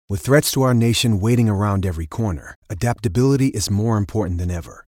With threats to our nation waiting around every corner, adaptability is more important than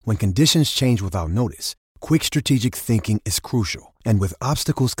ever. When conditions change without notice, quick strategic thinking is crucial. And with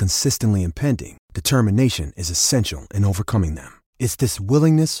obstacles consistently impending, determination is essential in overcoming them. It's this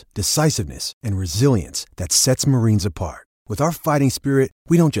willingness, decisiveness, and resilience that sets Marines apart. With our fighting spirit,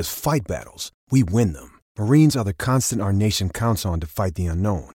 we don't just fight battles, we win them. Marines are the constant our nation counts on to fight the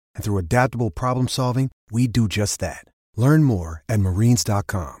unknown. And through adaptable problem solving, we do just that. Learn more at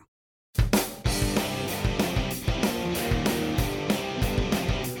marines.com.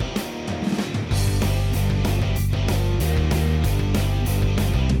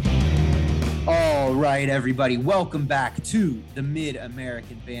 All right, everybody. Welcome back to the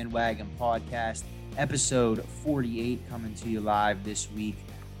Mid-American Bandwagon Podcast, episode 48, coming to you live this week.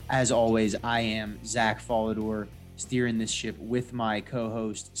 As always, I am Zach Follador, steering this ship with my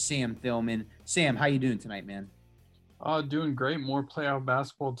co-host, Sam Thillman. Sam, how you doing tonight, man? Doing great. More playoff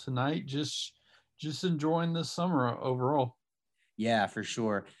basketball tonight. Just enjoying this summer overall. Yeah, for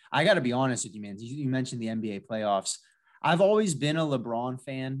sure. I got to be honest with you, man. You mentioned the NBA playoffs. I've always been a LeBron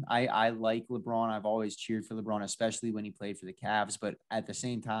fan. I like LeBron. I've always cheered for LeBron, especially when he played for the Cavs. But at the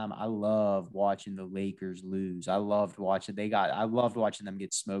same time, I love watching the Lakers lose. I loved watching them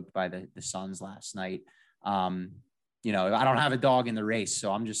get smoked by the Suns last night. You know, I don't have a dog in the race,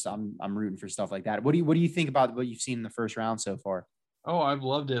 so I'm rooting for stuff like that. What do you think about what you've seen in the first round so far? Oh, I've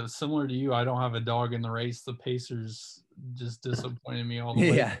loved it. Similar to you, I don't have a dog in the race. The Pacers just disappointed me all the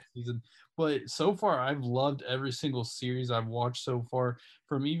way this season. But so far, I've loved every single series I've watched so far,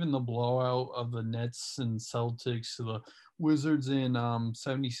 from even the blowout of the Nets and Celtics to the Wizards and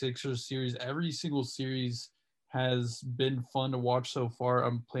 76ers series. Every single series has been fun to watch so far.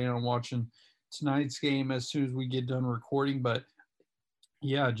 I'm planning on watching tonight's game as soon as we get done recording. But,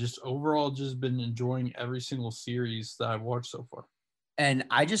 yeah, just overall just been enjoying every single series that I've watched so far. And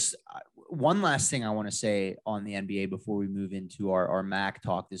one last thing I want to say on the NBA before we move into our MAC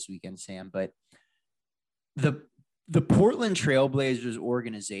talk this weekend, Sam, but the Portland Trailblazers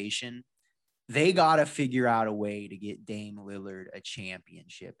organization, they got to figure out a way to get Dame Lillard a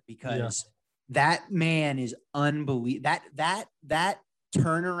championship, because that man is unbelievable. That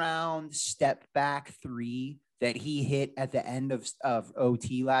turnaround step back three that he hit at the end of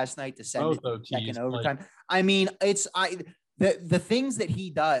OT last night to send it second overtime. I mean, the things that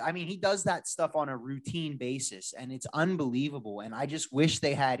he does, I mean, he does that stuff on a routine basis, and it's unbelievable. And I just wish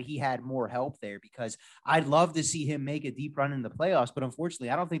he had more help there, because I'd love to see him make a deep run in the playoffs. But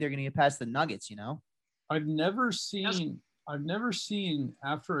unfortunately, I don't think they're going to get past the Nuggets, you know? I've never seen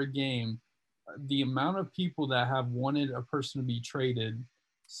after a game the amount of people that have wanted a person to be traded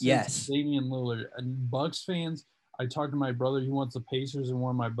since Damian Lillard. And Bucks fans, I talked to my brother, he wants the Pacers, and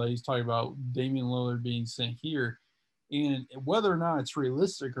one of my buddies talking about Damian Lillard being sent here. And whether or not it's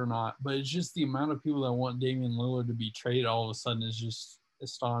realistic or not, but it's just the amount of people that want Damian Lillard to be traded all of a sudden is just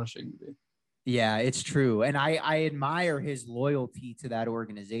astonishing to me. Yeah, it's true. And I admire his loyalty to that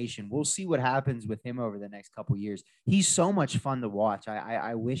organization. We'll see what happens with him over the next couple of years. He's so much fun to watch.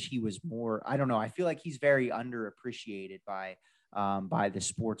 I wish he was more, I don't know. I feel like he's very underappreciated by the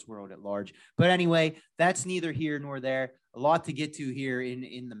sports world at large. But anyway, that's neither here nor there. A lot to get to here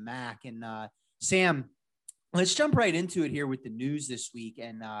in the MAC. And Sam, let's jump right into it here with the news this week.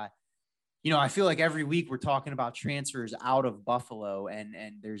 And, I feel like every week we're talking about transfers out of Buffalo, and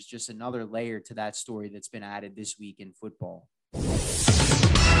there's just another layer to that story that's been added this week in football.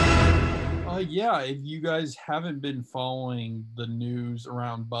 If you guys haven't been following the news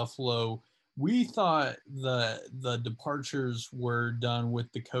around Buffalo, we thought the departures were done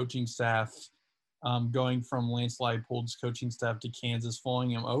with the coaching staff going from Lance Leipold's coaching staff to Kansas,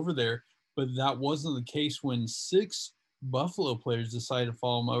 following him over there. But that wasn't the case when 6 Buffalo players decided to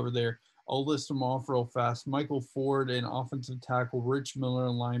follow him over there. I'll list them off real fast. Michael Ford, an offensive tackle. Rich Miller, a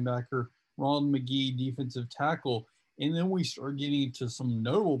linebacker. Ronald McGee, defensive tackle. And then we start getting into some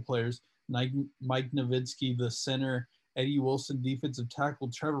notable players. Mike Nowitzki, the center. Eddie Wilson, defensive tackle.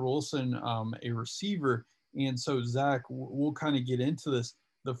 Trevor Wilson, a receiver. And so, Zach, we'll kind of get into this.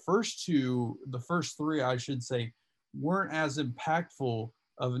 The first 3, I should say, weren't as impactful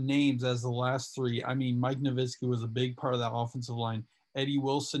of names as the last 3. I mean, Mike Nowitzki was a big part of that offensive line. Eddie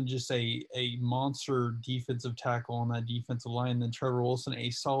Wilson, just a monster defensive tackle on that defensive line. And then Trevor Wilson, a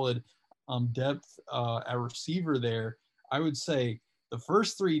solid depth at receiver there. I would say the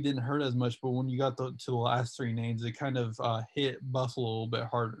first 3 didn't hurt as much, but when you got to the last 3 names, it kind of hit Buffalo a little bit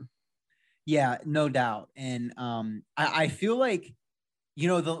harder. Yeah, no doubt. And I feel like,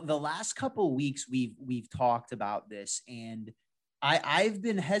 the last couple of weeks we've talked about this, and I've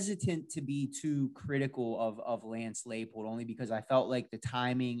been hesitant to be too critical of Lance Leipold, only because I felt like the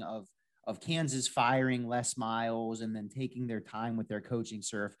timing of Kansas firing Les Miles and then taking their time with their coaching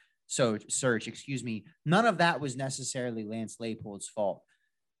search, none of that was necessarily Lance Leipold's fault.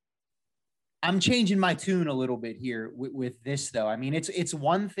 I'm changing my tune a little bit here with this, though. I mean, it's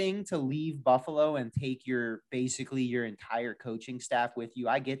one thing to leave Buffalo and take basically your entire coaching staff with you.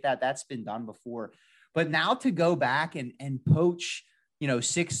 I get that. That's been done before. But now to go back and poach,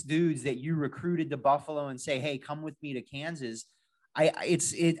 6 dudes that you recruited to Buffalo and say, hey, come with me to Kansas.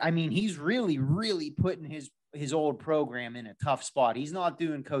 I mean, he's really, really putting his old program in a tough spot. He's not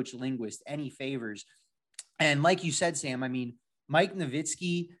doing Coach Linguist any favors. And like you said, Sam, I mean, Mike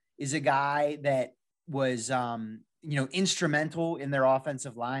Nowitzki is a guy that was, instrumental in their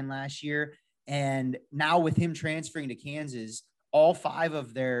offensive line last year. And now with him transferring to Kansas, all 5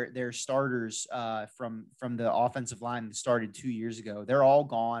 of their starters from the offensive line that started 2 years ago, they're all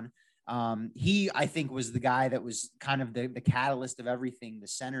gone. He, I think, was the guy that was kind of the catalyst of everything, the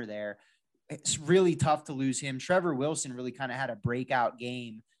center there. It's really tough to lose him. Trevor Wilson really kind of had a breakout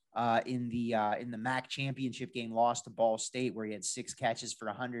game in the MAC championship game, lost to Ball State, where he had 6 catches for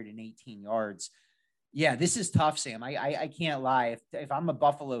 118 yards. Yeah, this is tough, Sam. I can't lie. If I'm a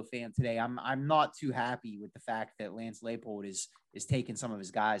Buffalo fan today, I'm not too happy with the fact that Lance Leipold is taking some of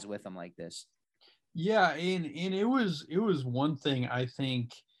his guys with him like this. Yeah, and it was one thing, I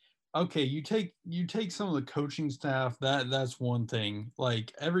think. Okay, you take some of the coaching staff, that's one thing.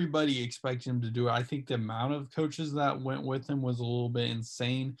 Like, everybody expected him to do it. I think the amount of coaches that went with him was a little bit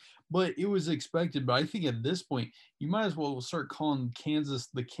insane, but it was expected. But I think at this point, you might as well start calling Kansas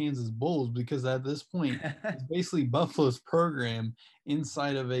the Kansas Bulls, because at this point, it's basically Buffalo's program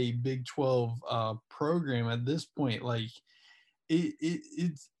inside of a Big 12 program. At this point, like,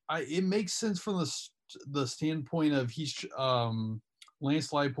 it makes sense from the standpoint of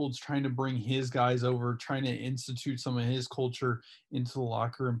Lance Leipold's trying to bring his guys over, trying to institute some of his culture into the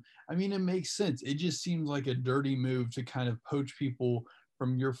locker room. I mean, it makes sense. It just seems like a dirty move to kind of poach people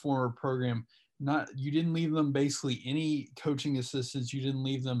from your former program. You didn't leave them basically any coaching assistants. You didn't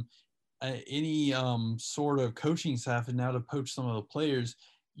leave them any sort of coaching staff, and now to poach some of the players,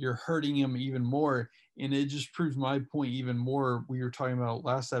 you're hurting them even more. And it just proves my point even more. We were talking about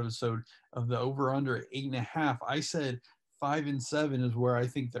last episode of the over under 8.5. I said 5 and 7 is where I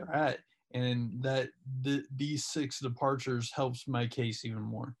think they're at, and that these 6 departures helps my case even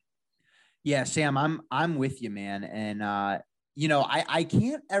more. Yeah, Sam, I'm with you, man. And I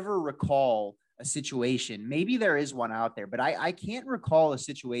can't ever recall a situation. Maybe there is one out there, but I can't recall a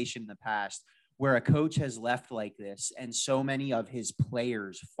situation in the past where a coach has left like this and so many of his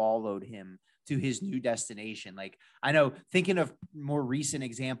players followed him to his new destination. Like, I know, thinking of more recent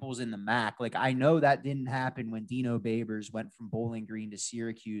examples in the MAC, like, I know that didn't happen when Dino Babers went from Bowling Green to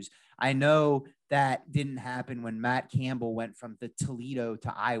Syracuse. I know that didn't happen when Matt Campbell went from the Toledo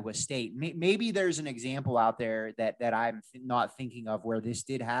to Iowa State. Maybe there's an example out there that I'm not thinking of where this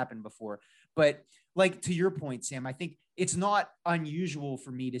did happen before. But like, to your point, Sam, I think it's not unusual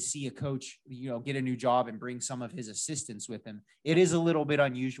for me to see a coach, get a new job and bring some of his assistants with him. It is a little bit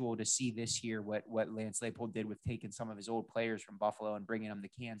unusual to see this year what Lance Leipold did with taking some of his old players from Buffalo and bringing them to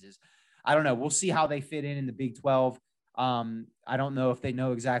Kansas. I don't know. We'll see how they fit in the Big 12. I don't know if they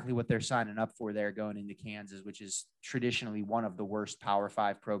know exactly what they're signing up for there going into Kansas, which is traditionally one of the worst Power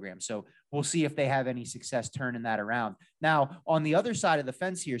 5 programs. So we'll see if they have any success turning that around. Now, on the other side of the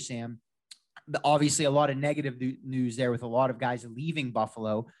fence here, Sam, obviously a lot of negative news there with a lot of guys leaving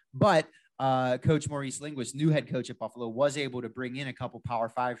Buffalo, but Coach Maurice Linguist, new head coach at Buffalo, was able to bring in a couple Power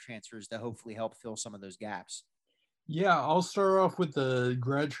 5 transfers to hopefully help fill some of those gaps. Yeah, I'll start off with the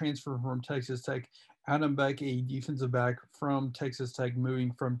grad transfer from Texas Tech. Adam Beck, a defensive back from Texas Tech,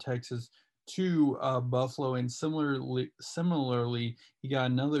 moving from Texas to Buffalo. And similarly, he got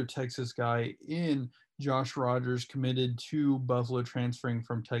another Texas guy in Josh Rogers, committed to Buffalo, transferring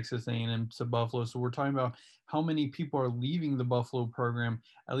from Texas A&M to Buffalo. So we're talking about how many people are leaving the Buffalo program.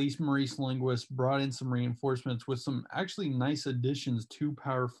 At least Maurice Linguist brought in some reinforcements with some actually nice additions, 2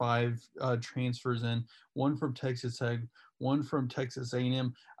 Power 5 transfers in, one from Texas Tech, one from Texas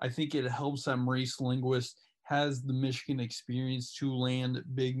A&M. I think it helps that Maurice Linguist has the Michigan experience to land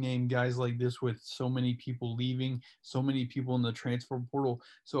big name guys like this with so many people leaving, so many people in the transfer portal.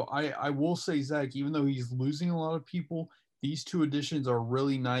 So I will say, Zach, even though he's losing a lot of people, these 2 additions are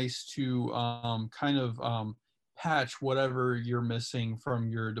really nice to patch whatever you're missing from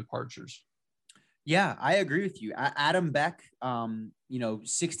your departures. Yeah, I agree with you. Adam Beck,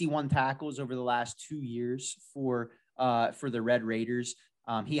 61 tackles over the last 2 years for the Red Raiders.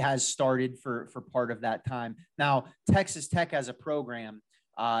 He has started for part of that time. Now, Texas Tech as a program,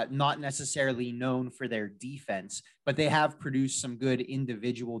 not necessarily known for their defense, but they have produced some good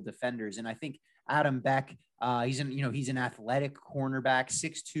individual defenders. And I think Adam Beck, he's an athletic cornerback,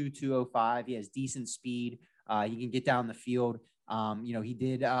 6'2", 205. He has decent speed. He can get down the field. He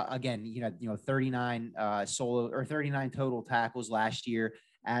did, 39 solo or 39 total tackles last year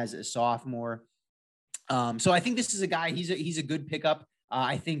as a sophomore. So I think this is a guy, he's a good pickup.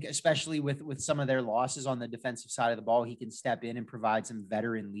 I think especially with some of their losses on the defensive side of the ball, he can step in and provide some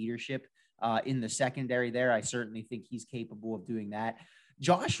veteran leadership in the secondary there. I certainly think he's capable of doing that.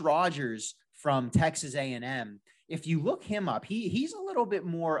 Josh Rogers from Texas A&M, if you look him up, he's a little bit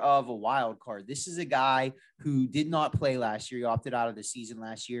more of a wild card. This is a guy who did not play last year. He opted out of the season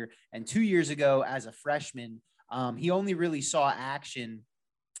last year. And 2 years ago as a freshman, he only really saw action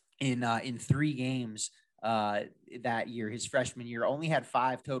in 3 games that year. His freshman year only had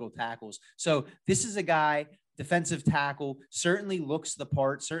 5 total tackles. So this is a guy, defensive tackle, certainly looks the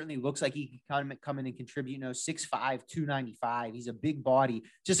part, certainly looks like he can come in and contribute. 6'5", 295. He's a big body,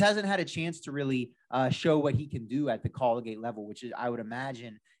 just hasn't had a chance to really show what he can do at the Colgate level, which is, I would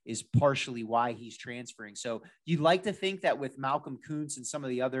imagine, is partially why he's transferring. So you'd like to think that with Malcolm Kuntz and some of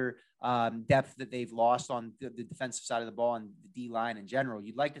the other depth that they've lost on the defensive side of the ball and the D line in general,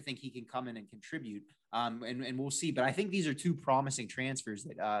 you'd like to think he can come in and contribute. And we'll see. But I think these are 2 promising transfers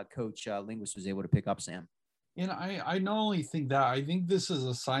that Coach Linguist was able to pick up, Sam. And I not only think that, I think this is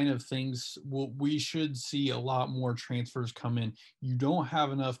a sign of things. We should see a lot more transfers come in. You don't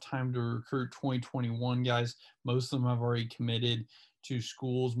have enough time to recruit 2021 guys. Most of them have already committed to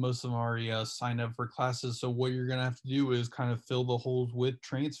schools. Most of them already signed up for classes. So what you're going to have to do is kind of fill the holes with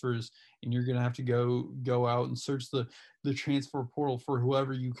transfers, and you're going to have to go out and search the transfer portal for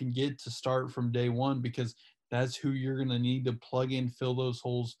whoever you can get to start from day one, because that's who you're going to need to plug in, fill those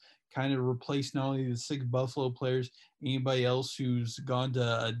holes, kind of replace not only the 6 Buffalo players, anybody else who's gone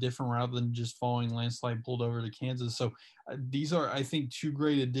to a different route than just following Landslide pulled over to Kansas. So these are, I think, 2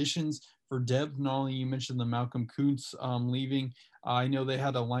 great additions for depth. Not only you mentioned the Malcolm Kuntz leaving, I know they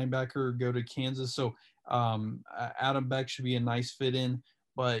had a linebacker go to Kansas. So Adam Beck should be a nice fit in.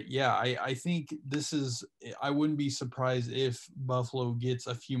 But yeah, I think this is, I wouldn't be surprised if Buffalo gets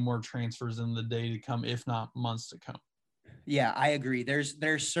a few more transfers in the day to come, if not months to come. Yeah, I agree.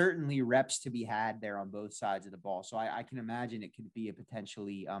 There's certainly reps to be had there on both sides of the ball. So I can imagine it could be a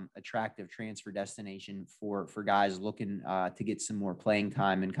potentially attractive transfer destination for guys looking to get some more playing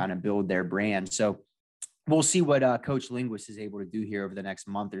time and kind of build their brand. So we'll see what Coach Linguist is able to do here over the next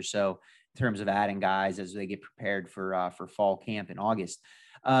month or so in terms of adding guys as they get prepared for fall camp in August.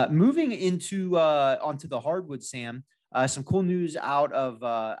 Moving into onto the hardwood, Sam. Some cool news out of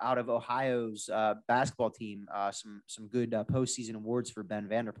Ohio's basketball team. Some good postseason awards for Ben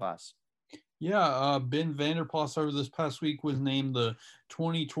Vanderplas. Yeah, Ben Vanderplas over this past week was named the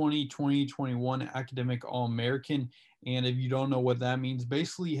 2020-2021 Academic All-American. And if you don't know what that means,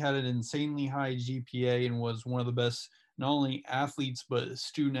 basically he had an insanely high GPA and was one of the best, not only athletes, but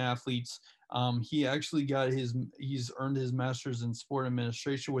student athletes. He actually he's earned his master's in sport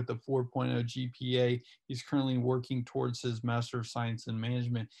administration with a 4.0 GPA. He's currently working towards his Master of Science in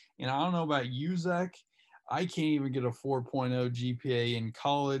Management. And I don't know about you, Zach, I can't even get a 4.0 GPA in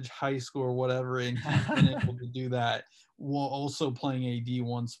college, high school, or whatever, and he's been able to do that while also playing a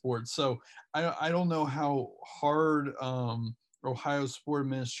D1 sport. So I don't know how hard Ohio's sport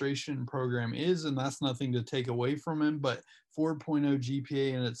administration program is, and that's nothing to take away from him, but 4.0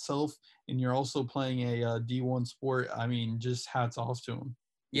 GPA in itself, and you're also playing a D1 sport, I mean, just hats off to him.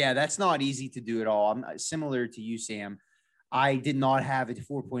 Yeah, that's not easy to do at all. I'm similar to you, Sam. I did not have a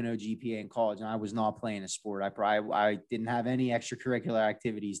 4.0 GPA in college, and I was not playing a sport. I didn't have any extracurricular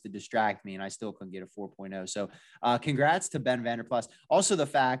activities to distract me, and I still couldn't get a 4.0. So congrats to Ben Vanderplas. Also, the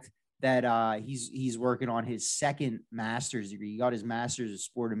fact that he's working on his second master's degree. He got his master's of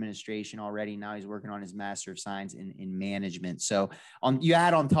sport administration already. Now he's working on his master of science in management. So you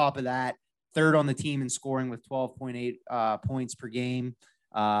add on top of that, 3rd on the team in scoring with 12.8 points per game.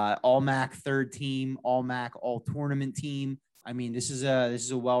 All MAC 3rd team, all MAC all tournament team. I mean, this is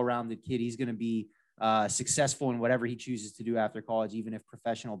a well-rounded kid. He's going to be successful in whatever he chooses to do after college, even if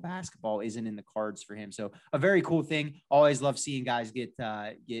professional basketball isn't in the cards for him. So a very cool thing. Always love seeing guys get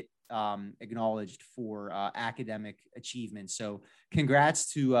acknowledged for academic achievements. So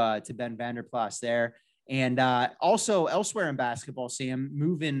congrats to Ben Vanderplas there. And also elsewhere in basketball, Sam,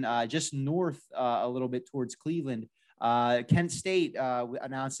 moving just north a little bit towards Cleveland, Kent State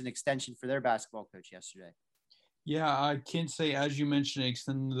announced an extension for their basketball coach yesterday. Yeah, I can say, as you mentioned,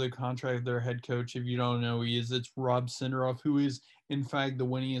 extended the contract of their head coach. If you don't know who he is, it's Rob Senderoff, who is, in fact, the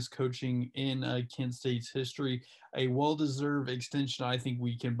winningest coaching in Kent State's history. A well-deserved extension. I think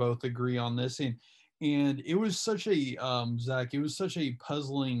we can both agree on this. And it was such a Zach. It was such a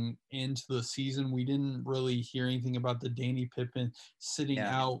puzzling end to the season. We didn't really hear anything about the Danny Pippen sitting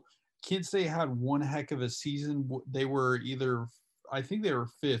Yeah. out. Kent State had one heck of a season. They were either, I think they were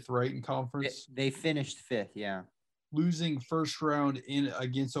fifth, right, in conference, They finished fifth. Yeah. losing first round in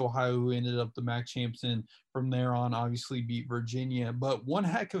against Ohio, who ended up the MAC champs, and from there on, obviously beat Virginia. But one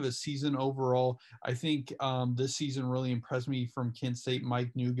heck of a season overall. I think this season really impressed me from Kent State.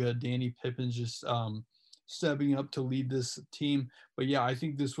 Mike Nuga, Danny Pippin just stepping up to lead this team. But yeah, I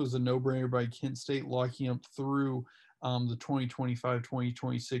think this was a no-brainer by Kent State, locking up through the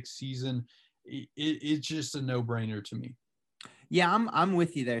 2025-2026 season. It's just a no-brainer to me. Yeah, I'm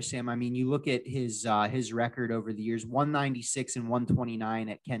with you there, Sam. I mean, you look at his record over the years, 196 and 129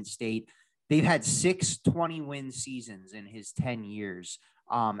 at Kent State. They've had 6 20-win seasons in his 10 years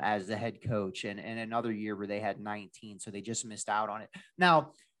as the head coach, and another year where they had 19. So they just missed out on it.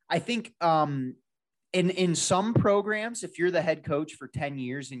 Now, I think in some programs, if you're the head coach for 10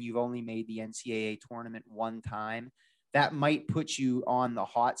 years and you've only made the NCAA tournament one time, that might put you on the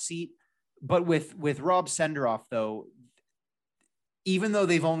hot seat. But with Rob Senderoff, though, even though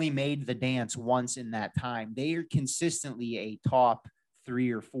they've only made the dance once in that time, they are consistently a top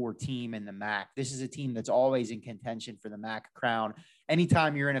 3 or 4 team in the MAC. This is a team that's always in contention for the MAC crown.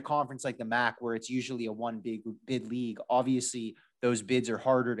 Anytime you're in a conference like the MAC, where it's usually a one big bid league, obviously those bids are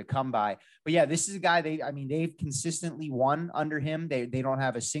harder to come by. But yeah, this is a guy they've consistently won under him. They don't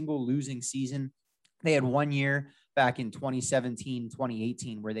have a single losing season. They had 1 year back in 2017,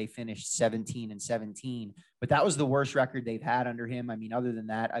 2018, where they finished 17-17, but that was the worst record they've had under him. I mean, other than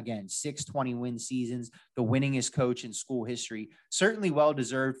that, again, 6 20-win seasons, the winningest coach in school history, certainly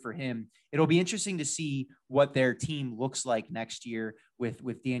well-deserved for him. It'll be interesting to see what their team looks like next year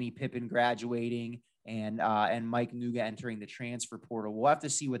with Danny Pippen graduating and Mike Nuga entering the transfer portal. We'll have to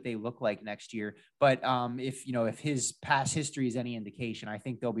see what they look like next year. But if his past history is any indication, I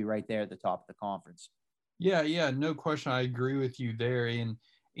think they'll be right there at the top of the conference. Yeah, no question. I agree with you there. And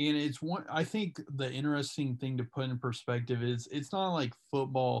it's one, I think the interesting thing to put in perspective is it's not like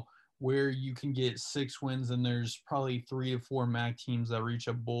football where you can get 6 wins and there's probably 3 to 4 MAC teams that reach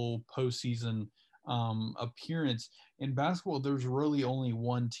a bowl postseason appearance. In basketball, there's really only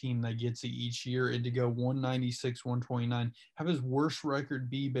one team that gets it each year, and to go 196, 129, have his worst record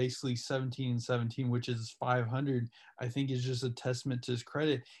be basically 17-17, which is 500, I think is just a testament to his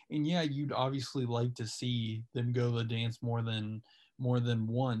credit. And yeah, you'd obviously like to see them go the dance more than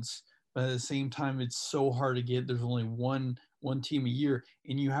once, but at the same time, it's so hard to get. There's only one team a year,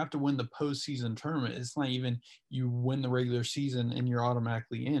 and you have to win the postseason tournament. It's not even you win the regular season and you're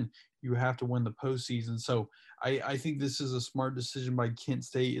automatically in. You have to win the postseason. So I think this is a smart decision by Kent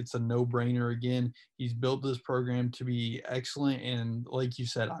State. It's a no-brainer again. He's built this program to be excellent, and like you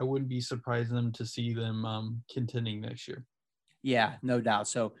said, I wouldn't be surprised them to see them contending next year. Yeah, no doubt.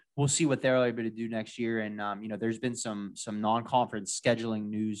 So we'll see what they're able to do next year. And there's been some non-conference scheduling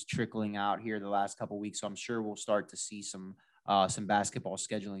news trickling out here the last couple of weeks. So I'm sure we'll start to see some basketball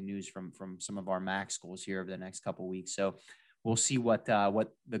scheduling news from some of our MAC schools here over the next couple of weeks. So we'll see what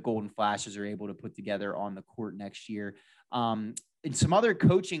the Golden Flashes are able to put together on the court next year. And some other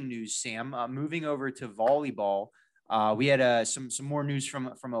coaching news, Sam. Moving over to volleyball, we had some more news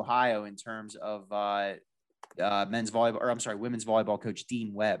from Ohio in terms of women's volleyball coach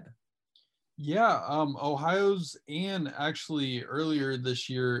Dean Webb. Yeah, Ohio's, and actually earlier this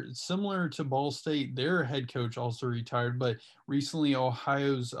year, similar to Ball State, their head coach also retired, but recently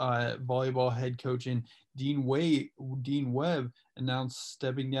Ohio's volleyball head coach Dean Webb announced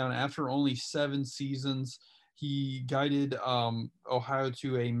stepping down after only 7 seasons. He guided Ohio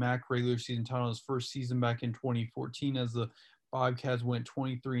to a MAC regular season title his first season back in 2014 as the Bobcats went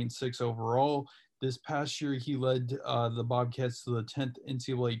 23-6 overall. This past year, he led the Bobcats to the 10th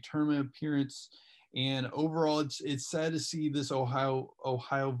NCAA tournament appearance. And overall, it's sad to see this Ohio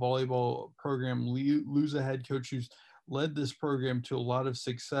volleyball program lose a head coach who's led this program to a lot of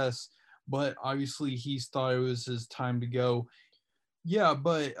success. But obviously, he's thought it was his time to go. Yeah,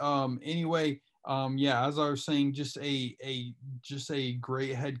 but anyway, as I was saying, just a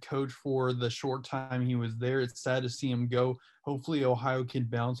great head coach for the short time he was there. It's sad to see him go. Hopefully, Ohio can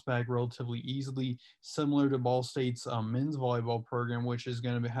bounce back relatively easily, similar to Ball State's men's volleyball program, which is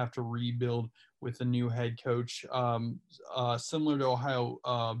going to have to rebuild with a new head coach. Similar to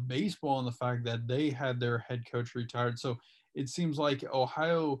Ohio baseball in the fact that they had their head coach retired. So it seems like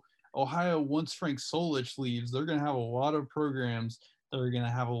Ohio Ohio, once Frank Solich leaves, they're going to have a lot of programs that are going to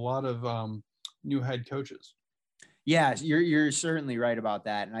have a lot of new head coaches. Yeah, you're certainly right about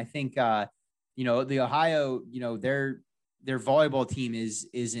that. And I think, the Ohio, their volleyball team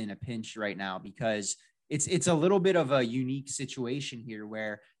is in a pinch right now because it's a little bit of a unique situation here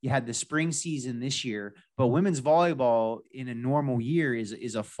where you had the spring season this year, but women's volleyball in a normal year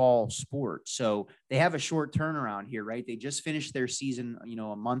is a fall sport. So they have a short turnaround here, right? They just finished their season,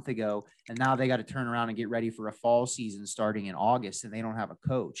 a month ago, and now they got to turn around and get ready for a fall season starting in August, and they don't have a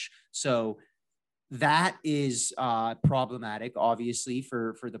coach. So that is problematic, obviously,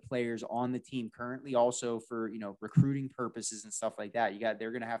 for the players on the team currently, also for, recruiting purposes and stuff like that.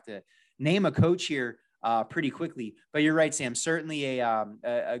 They're going to have to name a coach here pretty quickly. But you're right, Sam, certainly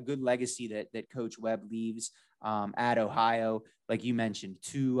a good legacy that Coach Webb leaves at Ohio. Like you mentioned,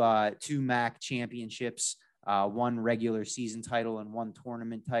 two MAC championships, one regular season title and one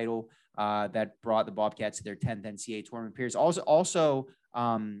tournament title that brought the Bobcats to their 10th NCAA tournament appearance. Also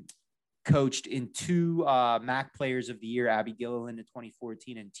coached in two MAC Players of the Year, Abby Gilliland in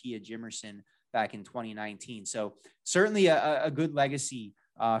 2014 and Tia Jimerson back in 2019. So certainly a good legacy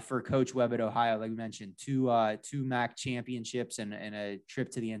for Coach Webb at Ohio. Like we mentioned, two MAC championships and a trip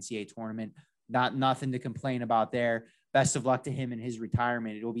to the NCAA tournament. Nothing to complain about there. Best of luck to him in his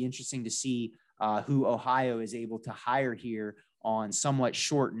retirement. It'll be interesting to see who Ohio is able to hire here on somewhat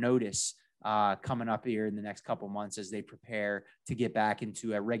short notice coming up here in the next couple months as they prepare to get back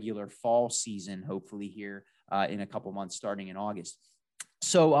into a regular fall season, hopefully here in a couple months starting in August.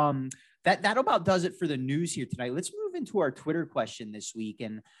 So that about does it for the news here tonight. Let's move into our Twitter question this week.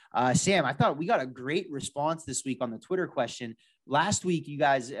 And Sam, I thought we got a great response this week on the Twitter question. Last week, you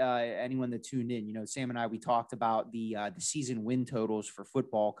guys, anyone that tuned in, Sam and I, we talked about the season win totals for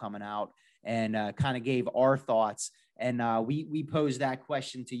football coming out and kind of gave our thoughts. And we posed that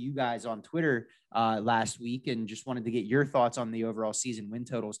question to you guys on Twitter last week and just wanted to get your thoughts on the overall season win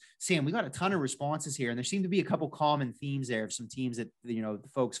totals. Sam, we got a ton of responses here, and there seemed to be a couple common themes there of some teams that, the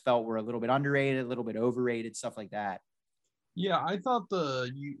folks felt were a little bit underrated, a little bit overrated, stuff like that. Yeah, I thought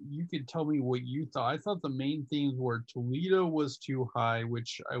you could tell me what you thought. I thought the main themes were Toledo was too high,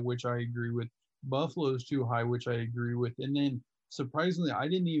 which I agree with. Buffalo's too high, which I agree with. And then surprisingly, I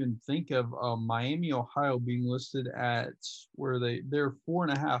didn't even think of Miami, Ohio being listed at where they're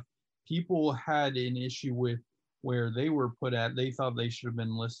 4.5. People had an issue with where they were put at. They thought they should have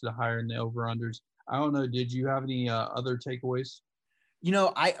been listed higher in the over-unders. I don't know. Did you have any other takeaways?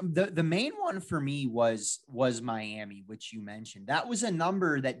 The main one for me was Miami, which you mentioned. That was a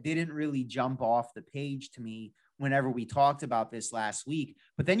number that didn't really jump off the page to me whenever we talked about this last week.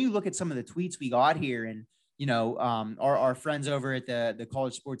 But then you look at some of the tweets we got here, and our friends over at the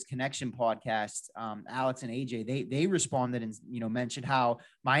College Sports Connection podcast, Alex and AJ, they responded and, mentioned how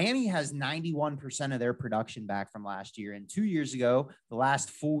Miami has 91% of their production back from last year. And 2 years ago, the last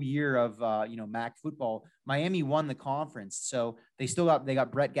full year of, MAC football, Miami won the conference. So they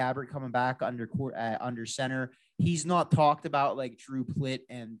got Brett Gabbert coming back under center. He's not talked about like Drew Plitt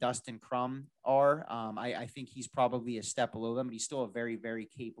and Dustin Crum are. I think he's probably a step below them, but he's still a very, very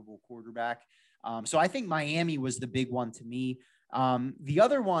capable quarterback. So I think Miami was the big one to me. The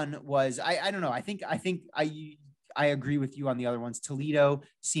other one was, I don't know. I think I agree with you on the other ones. Toledo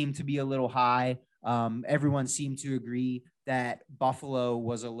seemed to be a little high. Everyone seemed to agree that Buffalo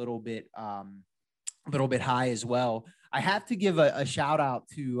was a little bit high as well. I have to give a shout out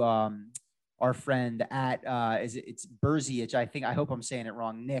to our friend at it's Berziach. I hope I'm saying it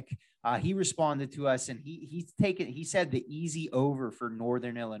wrong. Nick. He responded to us and he said the easy over for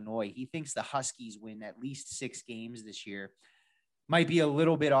Northern Illinois. He thinks the Huskies win at least 6 games this year. Might be a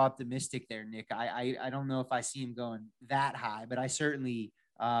little bit optimistic there, Nick. I don't know if I see him going that high, but I certainly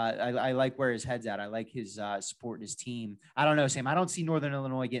I like where his head's at. I like his supporting his team. I don't know, Sam. I don't see Northern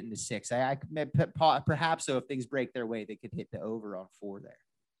Illinois getting to 6. I perhaps so if things break their way, they could hit the over on 4 there.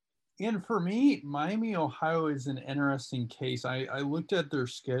 And for me, Miami, Ohio is an interesting case. I looked at their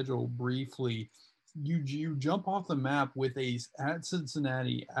schedule briefly. You jump off the map with at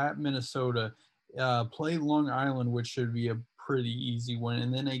Cincinnati, at Minnesota, play Long Island, which should be a pretty easy win,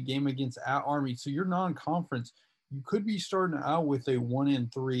 and then a game against at Army. So you're non-conference. You could be starting out with a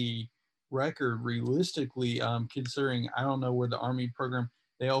 1-3 record realistically, considering I don't know where the Army program.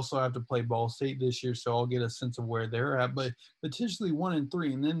 They also have to play Ball State this year, so I'll get a sense of where they're at. But potentially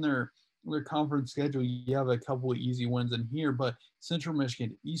 1-3, and then their conference schedule, you have a couple of easy wins in here. But Central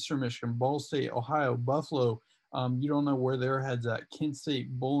Michigan, Eastern Michigan, Ball State, Ohio, Buffalo, you don't know where their head's at. Kent State,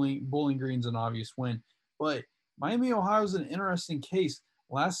 Bowling Green's an obvious win. But Miami, Ohio is an interesting case.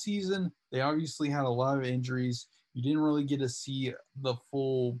 Last season, they obviously had a lot of injuries. You didn't really get to see the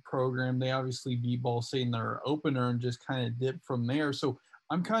full program. They obviously beat Ball State in their opener and just kind of dipped from there. So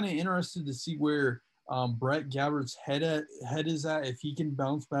I'm kind of interested to see where Brett Gabbert's head is at, if he can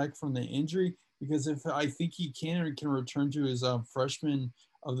bounce back from the injury, because if I think he can return to his freshman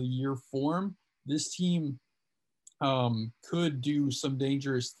of the year form, this team could do some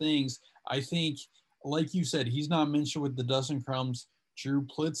dangerous things. I think, like you said, he's not mentioned with the Dustin Crumbs, Drew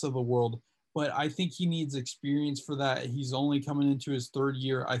Plitz of the world, but I think he needs experience for that. He's only coming into his third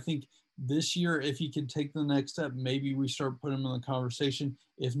year. I think this year, if he could take the next step, maybe we start putting him in the conversation,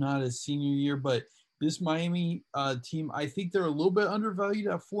 if not his senior year. But this Miami team, I think they're a little bit undervalued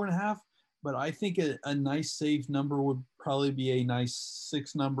at 4.5, but I think a nice safe number would probably be a nice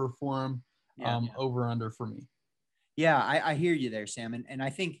 6 number for him, over under for me. Yeah, I hear you there, Sam. And I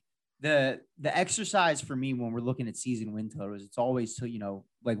think the exercise for me when we're looking at season win totals, it's always to,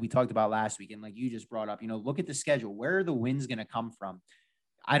 like we talked about last week and like you just brought up, look at the schedule. Where are the wins going to come from?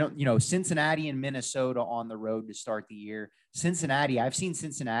 I don't, Cincinnati and Minnesota on the road to start the year. Cincinnati, I've seen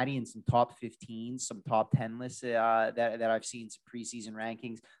Cincinnati in some top 15, some top 10 lists that I've seen some preseason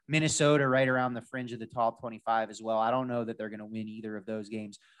rankings. Minnesota right around the fringe of the top 25 as well. I don't know that they're going to win either of those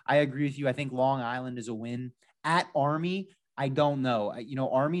games. I agree with you. I think Long Island is a win. At Army, I don't know.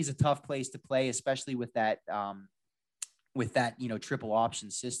 Army is a tough place to play, especially with that triple option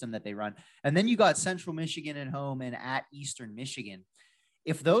system that they run. And then you got Central Michigan at home and at Eastern Michigan.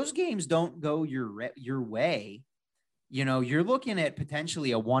 If those games don't go your way, you're looking at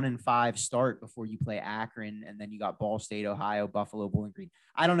potentially a 1-5 start before you play Akron. And then you got Ball State, Ohio, Buffalo, Bowling Green.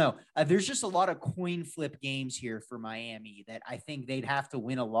 I don't know. There's just a lot of coin flip games here for Miami that I think they'd have to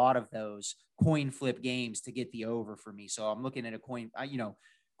win a lot of those coin flip games to get the over for me. So I'm looking at a coin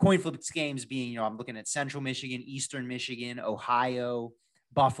flip games being, I'm looking at Central Michigan, Eastern Michigan, Ohio,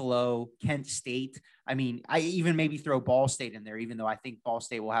 Buffalo, Kent State. I mean, I even maybe throw Ball State in there, even though I think Ball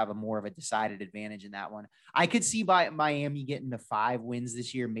State will have a more of a decided advantage in that one. I could see Miami getting to 5 wins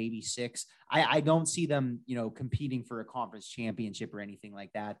this year, maybe 6. I don't see them, competing for a conference championship or anything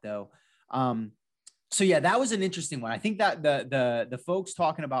like that, though. So yeah, that was an interesting one. I think that the folks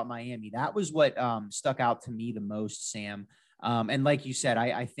talking about Miami, that was what stuck out to me the most, Sam. And like you said,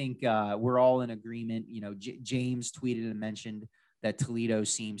 I think we're all in agreement. James tweeted and mentioned that Toledo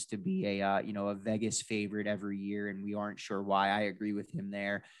seems to be a Vegas favorite every year, and we aren't sure why. I agree with him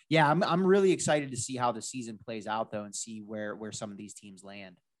there. Yeah, I'm really excited to see how the season plays out, though, and see where some of these teams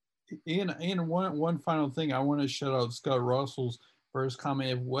land. And one final thing, I want to shout out Scott Russell's for his comment.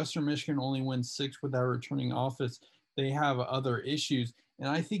 If Western Michigan only wins 6 without returning offense, they have other issues. And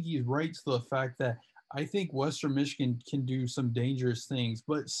I think he's right to the fact that I think Western Michigan can do some dangerous things,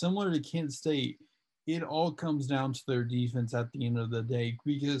 but similar to Kent State, it all comes down to their defense at the end of the day,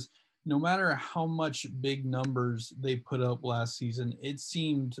 because no matter how much big numbers they put up last season, it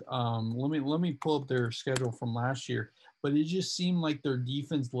seemed, let me pull up their schedule from last year, but it just seemed like their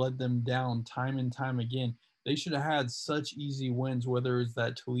defense led them down time and time again. They should have had such easy wins, whether it's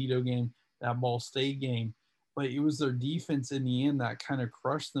that Toledo game, that Ball State game, but it was their defense in the end that kind of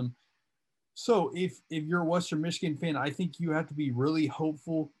crushed them. So if you're a Western Michigan fan, I think you have to be really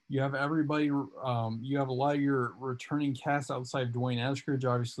hopeful. You have everybody, you have a lot of your returning cast outside of Dwayne Eskridge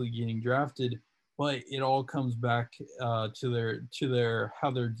obviously getting drafted, but it all comes back to their how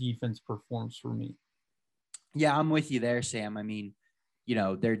their defense performs for me. Yeah, I'm with you there, Sam. I mean,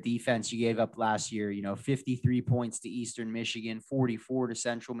 their defense, you gave up last year, 53 points to Eastern Michigan, 44 to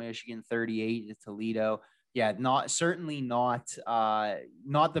Central Michigan, 38 to Toledo. Yeah, not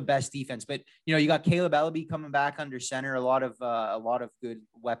the best defense, but you got Caleb Ellaby coming back under center. A lot of good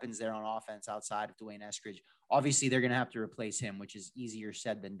weapons there on offense outside of Dwayne Eskridge. Obviously, they're going to have to replace him, which is easier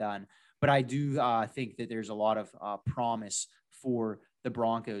said than done. But I do think that there's a lot of promise for the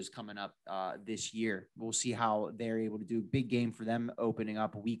Broncos coming up this year. We'll see how they're able to do. Big game for them opening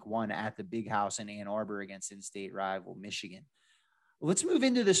up week 1 at the Big House in Ann Arbor against in-state rival Michigan. Let's move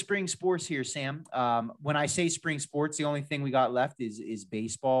into the spring sports here, Sam. When I say spring sports, the only thing we got left is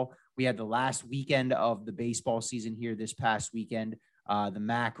baseball. We had the last weekend of the baseball season here this past weekend, the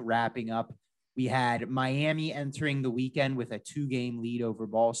MAC wrapping up. We had Miami entering the weekend with a 2-game lead over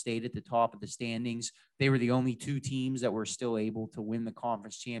Ball State at the top of the standings. They were the only 2 teams that were still able to win the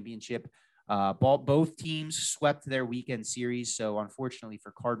conference championship. Both teams swept their weekend series. So unfortunately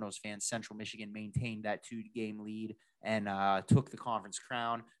for Cardinals fans, Central Michigan maintained that 2-game lead and took the conference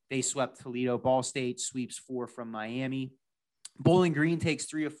crown. They swept Toledo. Ball State sweeps 4 from Miami. Bowling Green takes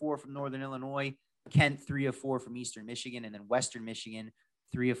 3 of 4 from Northern Illinois. Kent 3 of 4 from Eastern Michigan, and then Western Michigan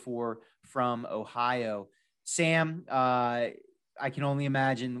 3 of 4 from Ohio. Sam, I can only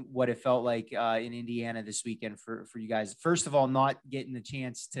imagine what it felt like in Indiana this weekend for you guys. First of all, not getting the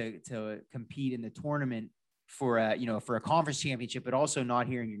chance to compete in the tournament for a conference championship, but also not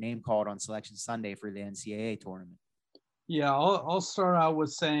hearing your name called on Selection Sunday for the NCAA tournament. Yeah, I'll start out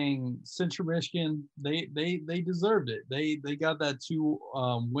with saying Central Michigan, they deserved it. They got that 2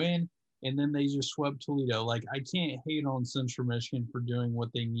 win, and then they just swept Toledo. Like, I can't hate on Central Michigan for doing what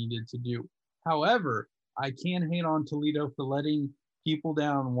they needed to do. However, I can hate on Toledo for letting people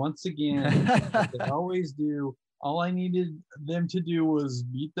down once again, like they always do. All I needed them to do was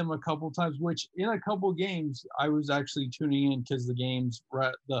beat them a couple times, which in a couple games I was actually tuning in because the games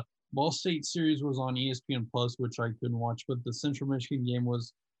the Ball State series was on ESPN Plus, which I couldn't watch, but the Central Michigan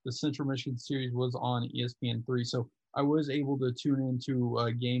series was on ESPN3. So I was able to tune into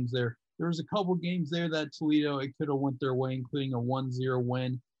games there. There was a couple games there that Toledo, it could have went their way, including a 1-0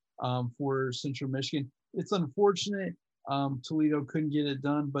 win for Central Michigan. It's unfortunate Toledo couldn't get it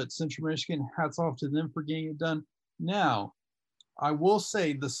done, but Central Michigan, hats off to them for getting it done. Now, I will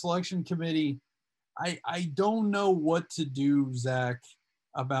say the selection committee, I don't know what to do, Zach,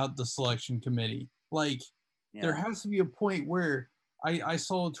 about the selection committee. Like, there has to be a point where I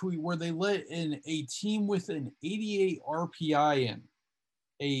saw a tweet where they let in a team with an 88 RPI in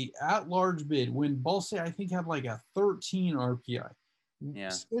a at-large bid when Ball State, I think, had like a 13 RPI.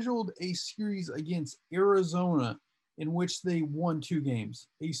 Scheduled a series against Arizona in which they won 2 games,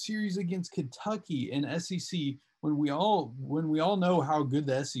 a series against Kentucky and SEC when we all know how good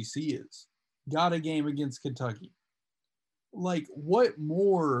the SEC is. Got a game against Kentucky. Like, what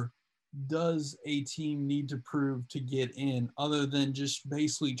more does a team need to prove to get in other than just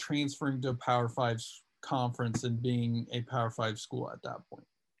basically transferring to a Power 5 conference and being a Power 5 school at that point?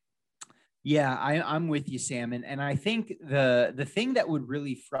 Yeah, I'm with you, Sam. And I think the thing that would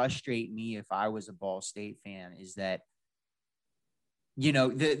really frustrate me if I was a Ball State fan is that,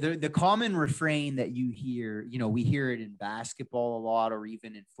 the common refrain that you hear, we hear it in basketball a lot, or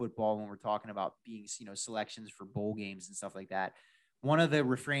even in football when we're talking about being, selections for bowl games and stuff like that. One of the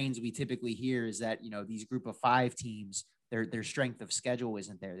refrains we typically hear is that, these group of 5 teams, their strength of schedule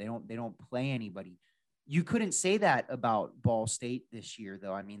isn't there. They don't play anybody. You couldn't say that about Ball State this year,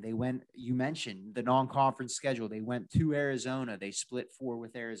 though. I mean, you mentioned the non-conference schedule. They went to Arizona. They split 4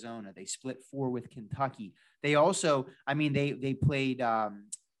 with Arizona. They split 4 with Kentucky. They also, they played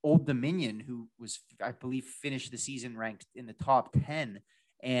Old Dominion, who was, I believe, finished the season ranked in the top 10.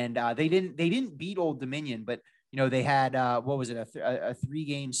 And they didn't beat Old Dominion, but they had a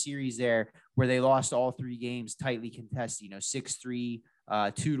 3-game series there where they lost all 3 games tightly contested. 6-3.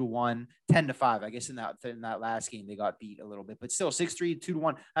 2-1, 10-5. I guess in that last game they got beat a little bit, but still 6-3,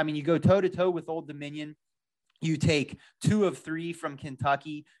 2-1. I mean, you go toe to toe with Old Dominion. You take 2 of 3 from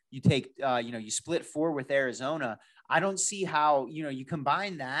Kentucky. You take, you split 4 with Arizona. I don't see how you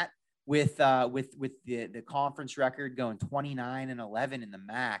combine that with the conference record going 29-11 in the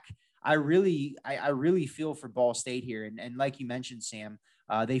MAC. I really feel for Ball State here, and like you mentioned, Sam.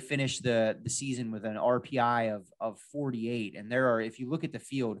 They finished the season with an RPI of 48. And there are, if you look at the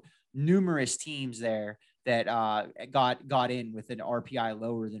field, numerous teams there that got in with an RPI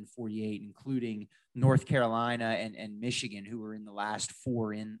lower than 48, including North Carolina and Michigan, who were in the last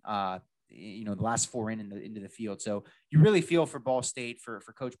 4 into the field. So you really feel for Ball State, for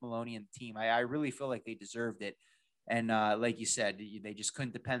Coach Maloney and the team. I really feel like they deserved it. And like you said, they just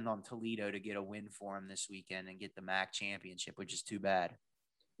couldn't depend on Toledo to get a win for them this weekend and get the MAC championship, which is too bad.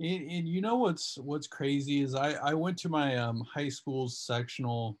 And what's crazy is I went to my high school's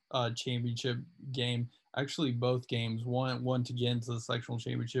sectional championship game. Actually, both games. One to get into the sectional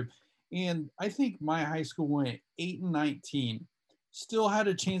championship, and I think my high school went 8-19. Still had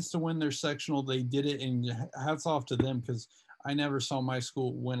a chance to win their sectional. They did it, and hats off to them because I never saw my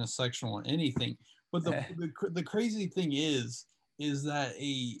school win a sectional or anything. But the crazy thing is that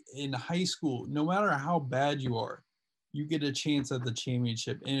in high school, no matter how bad you are, you get a chance at the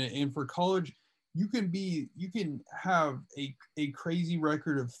championship. And for college, you can have a crazy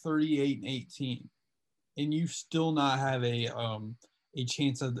record of 38-18 and you still not have a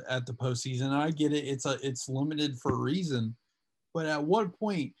chance at the postseason. I get it. It's limited for a reason, but at what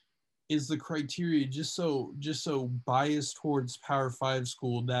point is the criteria just so biased towards Power 5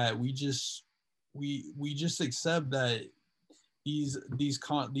 school that we just accept that these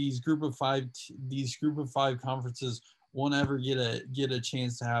group of five conferences won't ever get a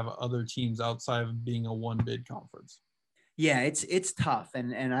chance to have other teams outside of being a 1-bid conference? Yeah, it's tough.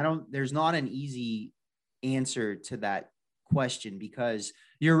 And there's not an easy answer to that question, because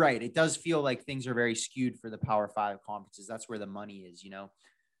you're right. It does feel like things are very skewed for the Power 5 conferences. That's where the money is,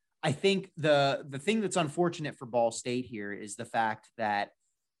 I think the thing that's unfortunate for Ball State here is the fact that,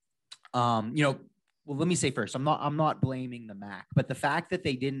 well, let me say first, I'm not blaming the MAC, but the fact that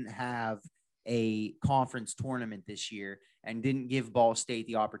they didn't have a conference tournament this year and didn't give Ball State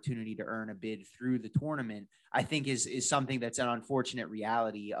the opportunity to earn a bid through the tournament, I think is something that's an unfortunate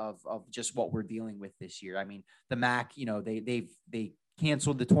reality of just what we're dealing with this year. I mean, the MAC, they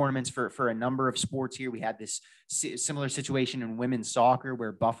canceled the tournaments for a number of sports here. We had this similar situation in women's soccer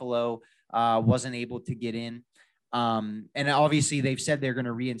where Buffalo wasn't able to get in. And obviously they've said they're going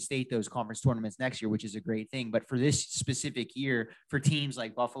to reinstate those conference tournaments next year, which is a great thing. But for this specific year, for teams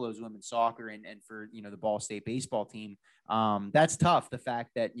like Buffalo's women's soccer and for, the Ball State baseball team, that's tough. The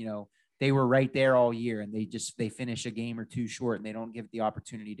fact that, they were right there all year and they finish a game or two short and they don't give the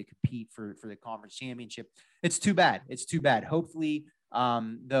opportunity to compete for the conference championship. It's too bad. It's too bad. Hopefully,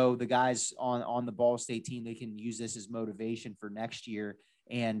 though, the guys on the Ball State team, they can use this as motivation for next year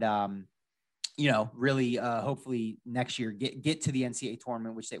and, really hopefully next year get to the NCAA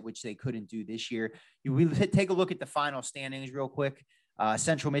tournament, which they couldn't do this year. We take a look at the final standings real quick.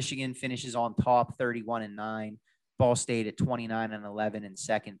 Central Michigan finishes on top, 31-9. Ball State at 29-11 in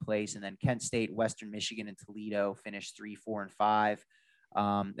second place, and then Kent State, Western Michigan, and Toledo finished 3-4-5.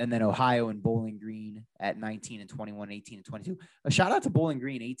 And then Ohio and Bowling Green at 19-21, 18-22. A shout out to Bowling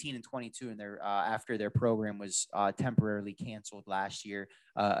Green, 18-22, and their after their program was temporarily canceled last year.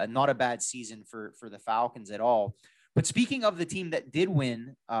 Not a bad season for the Falcons at all. But speaking of the team that did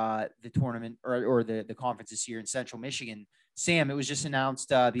win the tournament or the conference this year in Central Michigan, Sam, it was just announced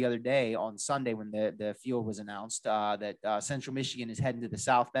the other day on Sunday when the field was announced that Central Michigan is heading to the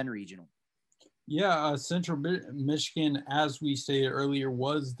South Bend Regional. Yeah, Central Michigan, as we stated earlier,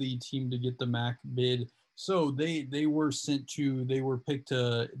 was the team to get the MAC bid. So they were picked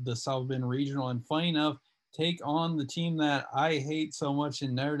to the South Bend Regional, and funny enough, take on the team that I hate so much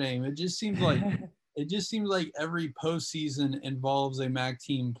in Notre Dame. It just seems like every postseason involves a MAC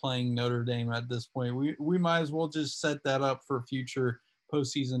team playing Notre Dame at this point. We might as well just set that up for future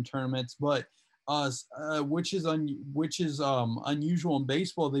postseason tournaments. But which is unusual in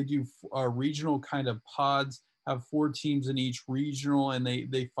baseball. They do regional kind of pods, have 4 teams in each regional, and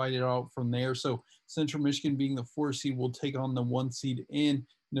they fight it out from there. So Central Michigan, being the 4 seed, will take on the 1 seed in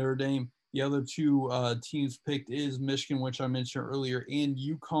Notre Dame. The other 2 teams picked is Michigan, which I mentioned earlier, and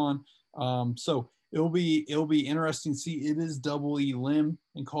UConn. So it'll be interesting to see. It is double elim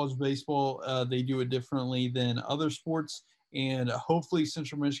in college baseball. They do it differently than other sports, and hopefully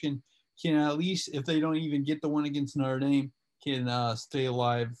Central Michigan can, at least if they don't even get the one against Notre Dame, can stay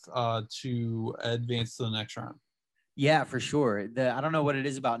alive to advance to the next round. Yeah, for sure. I don't know what it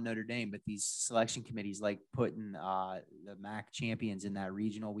is about Notre Dame, but these selection committees like putting the MAC champions in that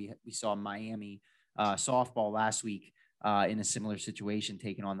regional. We saw Miami softball last week in a similar situation,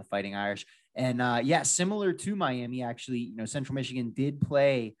 taking on the Fighting Irish. And similar to Miami, actually, Central Michigan did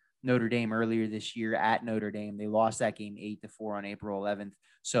play Notre Dame earlier this year at Notre Dame. They lost that game 8-4 on April 11th.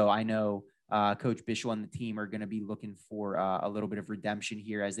 So I know Coach Bishop and the team are going to be looking for a little bit of redemption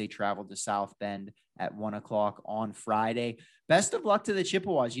here as they travel to South Bend at 1:00 on Friday. Best of luck to the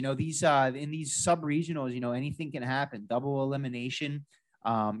Chippewas. These in these sub-regionals, anything can happen. Double elimination.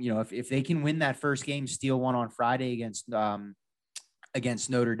 If they can win that first game, steal one on Friday against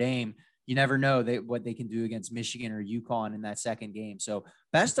Notre Dame, you never know what they can do against Michigan or UConn in that second game. So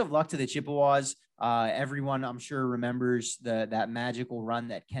best of luck to the Chippewas. Everyone, I'm sure, remembers that magical run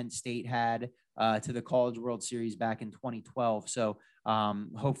that Kent State had to the College World Series back in 2012. So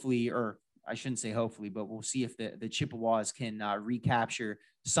hopefully, or I shouldn't say hopefully, but we'll see if the Chippewas can recapture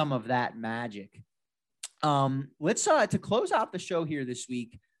some of that magic. Let's to close out the show here this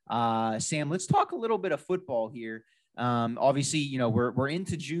week, Sam, let's talk a little bit of football here. Obviously, we're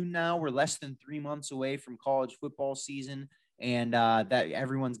into June now. We're less than 3 months away from college football season, and that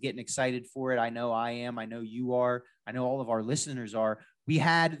everyone's getting excited for it. I know I am. I know you are. I know all of our listeners are. We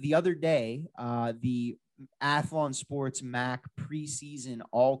had the other day the Athlon Sports MAC preseason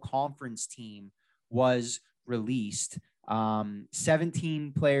all-conference team was released.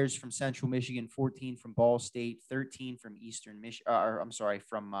 17 players from Central Michigan, 14 from Ball State, 13 from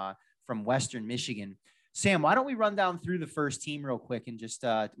from Western Michigan. Sam, why don't we run down through the first team real quick and just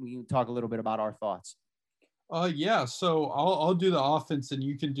we can talk a little bit about our thoughts. So I'll do the offense and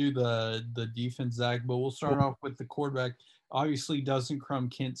you can do the defense, Zach. But we'll start off with the quarterback. Obviously, Dustin Crum,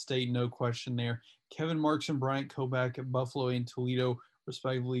 Kent State, no question there. Kevin Marks and Bryant Koback at Buffalo and Toledo,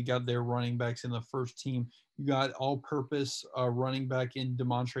 respectively, got their running backs in the first team. You got all-purpose running back in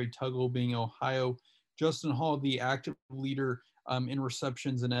Demontre Tuggle, being Ohio. Justin Hall, the active leader in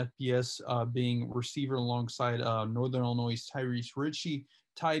receptions and FBS, being receiver alongside Northern Illinois' Tyrese Ritchie.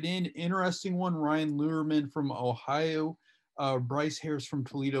 Tight end, interesting one, Ryan Luerman from Ohio, Bryce Harris from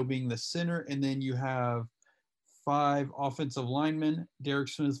Toledo being the center, and then you have 5 offensive linemen, Derek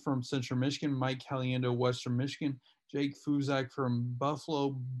Smith from Central Michigan, Mike Caliendo, Western Michigan, Jake Fuzak from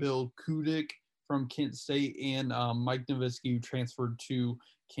Buffalo, Bill Kudik from Kent State, and Mike Nowitzki, who transferred to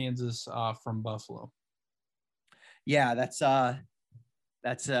Kansas from Buffalo. Yeah, that's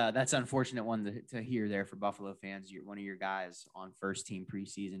unfortunate one to hear there for Buffalo fans. You're one of your guys on first team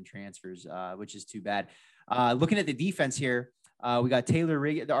preseason transfers, which is too bad. Looking at the defense here, we got Taylor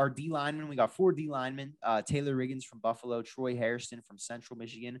Riggins, our D linemen. We got 4 D linemen, Taylor Riggins from Buffalo, Troy Hairston from Central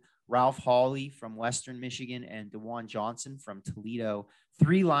Michigan, Ralph Hawley from Western Michigan, and DeJuan Johnson from Toledo.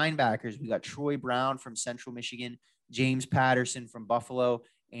 3 linebackers. We got Troy Brown from Central Michigan, James Patterson from Buffalo,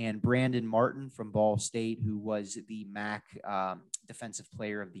 and Brandon Martin from Ball State, who was the MAC Defensive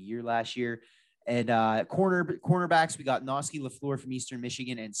Player of the Year last year. And cornerbacks, we got Noski LaFleur from Eastern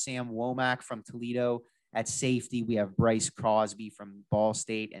Michigan and Sam Womack from Toledo. At safety, we have Bryce Crosby from Ball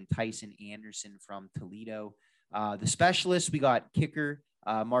State and Tyson Anderson from Toledo. The specialists, we got kicker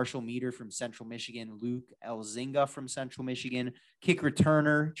Marshall Meter from Central Michigan, Luke Elzinga from Central Michigan, kick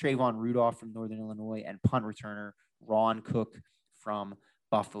returner Trayvon Rudolph from Northern Illinois, and punt returner Ron Cook from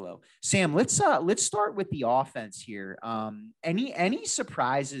Buffalo. Sam, let's start with the offense here. Any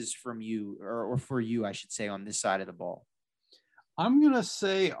surprises from you or for you, I should say, on this side of the ball? I'm going to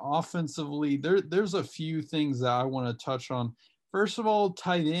say offensively, there's a few things that I want to touch on. First of all,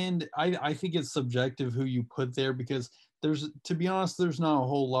 tight end, I think it's subjective who you put there because to be honest, there's not a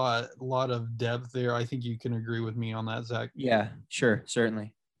whole lot of depth there. I think you can agree with me on that, Zach. Yeah, sure.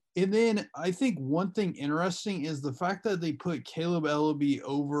 Certainly. And then I think one thing interesting is the fact that they put Caleb Ellaby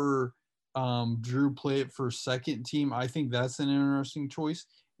over Drew Plitt for second team. I think that's an interesting choice.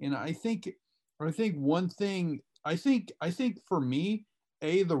 And I think one thing, I think for me,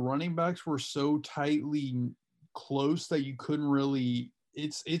 the running backs were so tightly close that you couldn't really,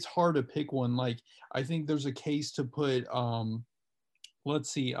 it's hard to pick one. Like, I think there's a case to put,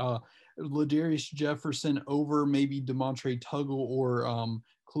 Ladarius Jefferson over maybe Demontre Tuggle or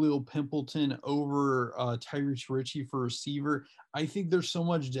Khalil Pimpleton over Tyrese Ritchie for receiver. I think there's so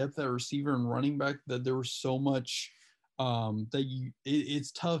much depth at receiver and running back that there was so much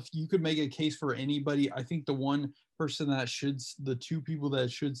it's tough. You could make a case for anybody. I think the 2 people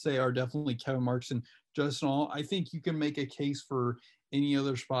that should say are definitely Kevin Marks and Justin Hall. I think you can make a case for any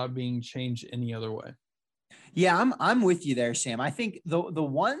other spot being changed any other way. Yeah, I'm with you there, Sam. I think the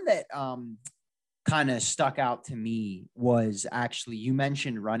one that kind of stuck out to me was actually, you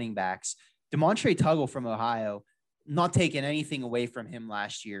mentioned running backs. Demontre Tuggle from Ohio, not taking anything away from him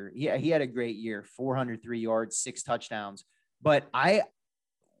last year. Yeah, he had a great year, 403 yards, 6 touchdowns. But I'm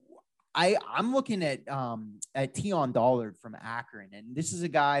looking at Tion Dollard from Akron, and this is a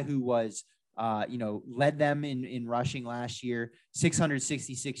guy who was led them in rushing last year,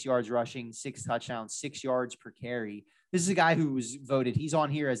 666 yards rushing, 6 touchdowns, 6 yards per carry. This is a guy who was voted. He's on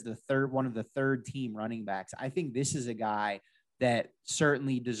here as one of the third team running backs. I think this is a guy that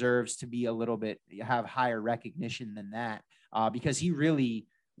certainly deserves to be have higher recognition than that because he really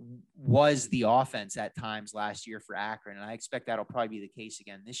was the offense at times last year for Akron. And I expect that'll probably be the case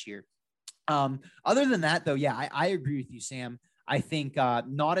again this year. Other than that, though, yeah, I agree with you, Sam. I think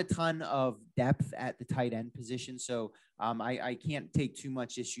not a ton of depth at the tight end position. So I can't take too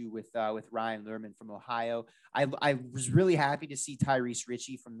much issue with Ryan Luerman from Ohio. I was really happy to see Tyrese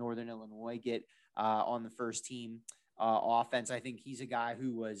Ritchie from Northern Illinois get on the first team offense. I think he's a guy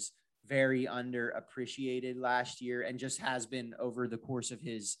who was very underappreciated last year and just has been over the course of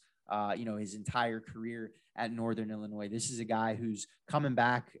his entire career at Northern Illinois. This is a guy who's coming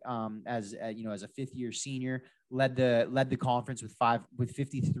back as a 5th-year senior, led the conference with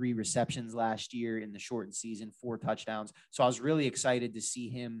 53 receptions last year in the shortened season, 4 touchdowns. So I was really excited to see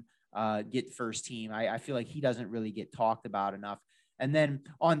him get first team. I feel like he doesn't really get talked about enough. And then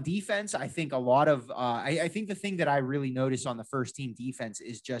on defense, I think a lot of I think the thing that I really noticed on the first team defense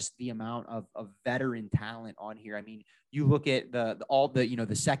is just the amount of veteran talent on here. I mean, you look at the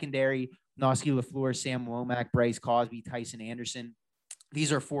secondary, Noski LaFleur, Sam Womack, Bryce Crosby, Tyson Anderson.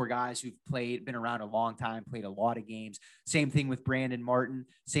 These are 4 guys who've been around a long time, played a lot of games. Same thing with Brandon Martin.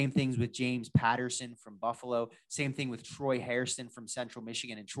 Same things with James Patterson from Buffalo. Same thing with Troy Hairston from Central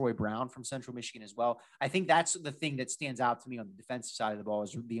Michigan and Troy Brown from Central Michigan as well. I think that's the thing that stands out to me on the defensive side of the ball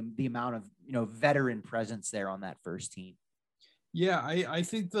is the amount of veteran presence there on that first team. Yeah, I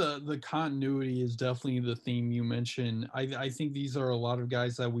think the continuity is definitely the theme you mentioned. I think these are a lot of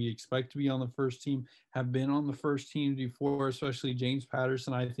guys that we expect to be on the first team, have been on the first team before, especially James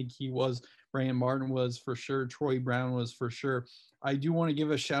Patterson. I think he was. Brandon Martin was for sure. Troy Brown was for sure. I do want to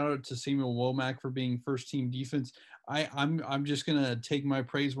give a shout out to Samuel Womack for being first team defense. I'm just gonna take my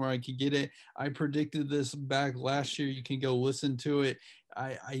praise where I could get it. I predicted this back last year. You can go listen to it.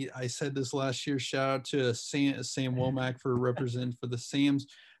 I said this last year. Shout out to Sam Womack for representing for the Sams.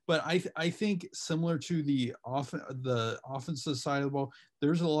 But I think similar to the offensive side of the ball,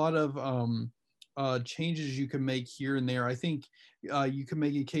 there's a lot of changes you can make here and there. I think you can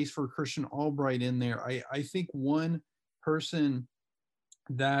make a case for Christian Albright in there. I think one person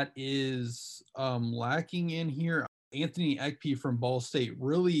that is lacking in here, Anthony Ekpe from Ball State,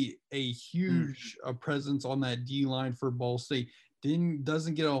 really a huge presence on that D line for Ball State.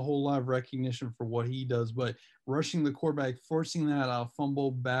 Doesn't get a whole lot of recognition for what he does, but rushing the quarterback, forcing that fumble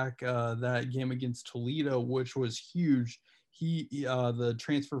back that game against Toledo, which was huge. The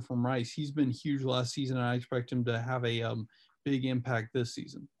transfer from Rice, he's been huge last season, and I expect him to have a big impact this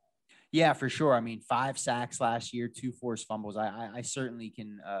season. Yeah, for sure. I mean, 5 sacks last year, 2 forced fumbles. I certainly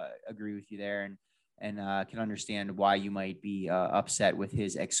can agree with you there, and can understand why you might be upset with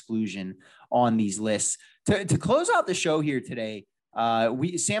his exclusion on these lists. To close out the show here today,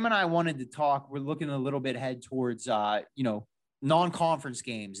 Sam and I wanted to talk. We're looking a little bit ahead towards non-conference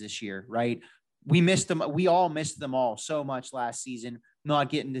games this year, right? We missed them. We all missed them all so much last season, not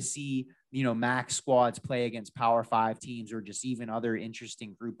getting to see, max squads play against Power 5 teams or just even other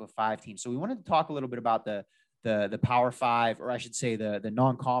interesting group of 5 teams. So we wanted to talk a little bit about the Power 5, or I should say the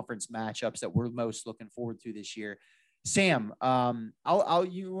non-conference matchups that we're most looking forward to this year. Sam, let's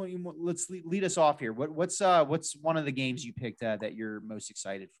lead us off here. What's one of the games you picked that you're most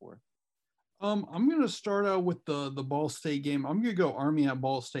excited for? I'm going to start out with the Ball State game. I'm going to go Army at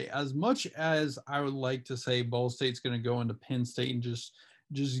Ball State. As much as I would like to say Ball State's going to go into Penn State and just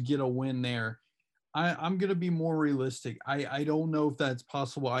get a win there, I'm going to be more realistic. I don't know if that's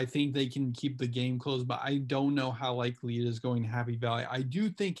possible. I think they can keep the game close, but I don't know how likely it is going to Happy Valley. I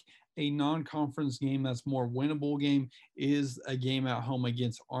do think a non-conference game that's more winnable game is a game at home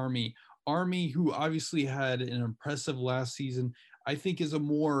against Army. Army, who obviously had an impressive last season, I think is a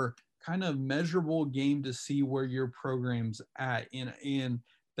more kind of measurable game to see where your program's at. And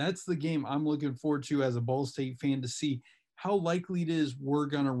that's the game I'm looking forward to as a Ball State fan, to see how likely it is we're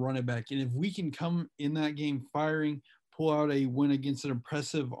going to run it back. And if we can come in that game firing, pull out a win against an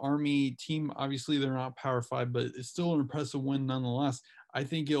impressive Army team, obviously they're not Power 5, but it's still an impressive win nonetheless. I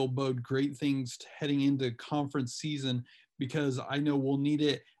think it'll bode great things heading into conference season, because I know we'll need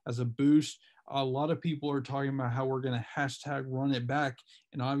it as a boost. A lot of people are talking about how we're going to hashtag run it back,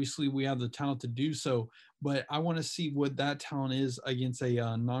 and obviously we have the talent to do so, but I want to see what that talent is against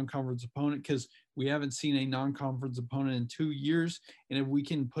a non-conference opponent, because we haven't seen a non-conference opponent in 2 years. And if we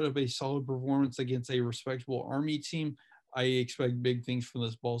can put up a solid performance against a respectable Army team, I expect big things from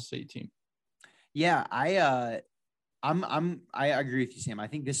this Ball State team. Yeah, I agree with you, Sam. I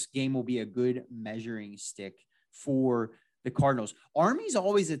think this game will be a good measuring stick for the Cardinals. Army's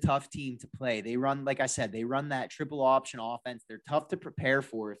always a tough team to play. They run, like I said, they run that triple option offense. They're tough to prepare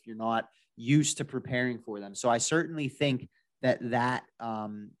for if you're not used to preparing for them. So I certainly think that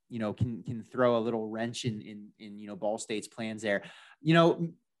can throw a little wrench in Ball State's plans there.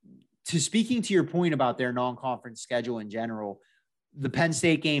 Speaking to your point about their non-conference schedule in general, the Penn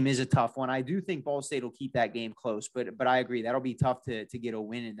State game is a tough one. I do think Ball State will keep that game close, but I agree that'll be tough to get a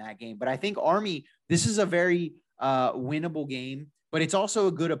win in that game. But I think Army, this is a very winnable game, but it's also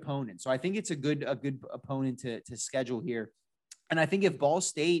a good opponent. So I think it's a good opponent to schedule here. And I think if Ball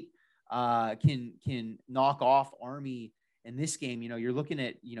State can knock off Army in this game, you're looking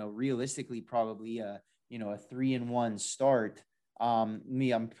at, realistically probably a 3-1 start.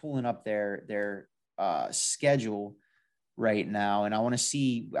 I'm pulling up their schedule right now, and I want to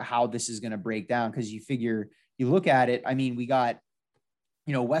see how this is going to break down, because you look at it. I mean, we got,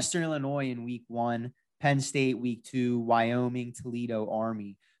 Western Illinois in week 1, Penn State week 2, Wyoming, Toledo,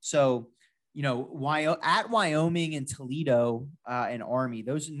 Army. So, at Wyoming and Toledo and Army,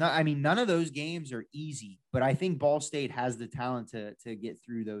 none of those games are easy, but I think Ball State has the talent to get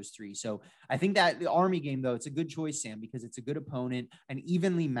through those 3. So I think that the Army game, though, it's a good choice, Sam, because it's a good opponent, an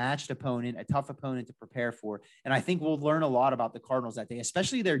evenly matched opponent, a tough opponent to prepare for. And I think we'll learn a lot about the Cardinals that day,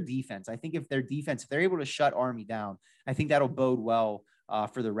 especially their defense. I think if they're able to shut Army down, I think that'll bode well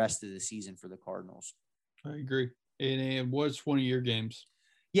for the rest of the season for the Cardinals. I agree. And what's one of your games?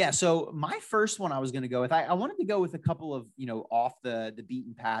 Yeah, so my first one I was going to go with, I wanted to go with a couple of, off the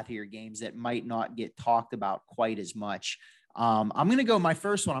beaten path here games that might not get talked about quite as much. I'm going to go my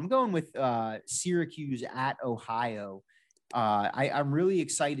first one. I'm going with Syracuse at Ohio. I'm really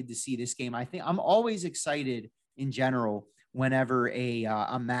excited to see this game. I think I'm always excited in general whenever a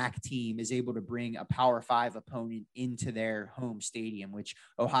MAC team is able to bring a Power 5 opponent into their home stadium, which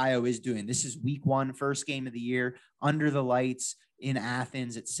Ohio is doing. This is week 1, first game of the year, under the lights in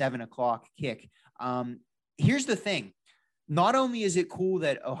Athens at 7:00 kick. Here's the thing. Not only is it cool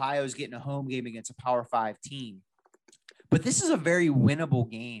that Ohio is getting a home game against a Power 5 team, but this is a very winnable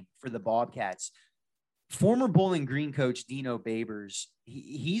game for the Bobcats. Former Bowling Green coach Dino Babers,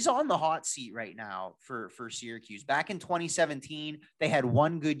 he's on the hot seat right now for Syracuse. Back in 2017, they had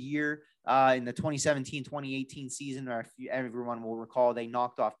one good year in the 2017-2018 season. Or if everyone will recall, they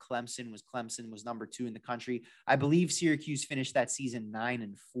knocked off Clemson. Clemson was number 2 in the country. I believe Syracuse finished that season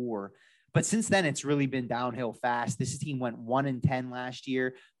 9-4. But since then, it's really been downhill fast. This team went 1-10 last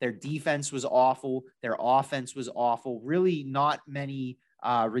year. Their defense was awful. Their offense was awful. Really not many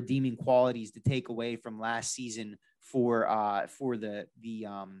redeeming qualities to take away from last season for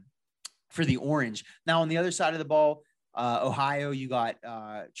the Orange. Now on the other side of the ball, Ohio, you got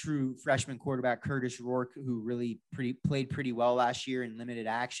true freshman quarterback Curtis Rourke, who really played pretty well last year in limited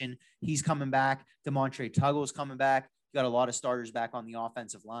action. He's coming back. DeMontre Tuggle's coming back. You got a lot of starters back on the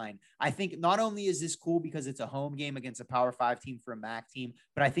offensive line. I think not only is this cool because it's a home game against a Power 5 team for a MAC team,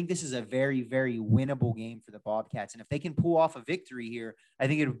 but I think this is a very, very winnable game for the Bobcats. And if they can pull off a victory here, I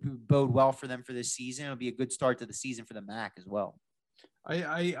think it would bode well for them for this season. It'll be a good start to the season for the MAC as well.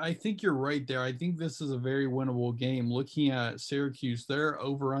 I think you're right there. I think this is a very winnable game. Looking at Syracuse, their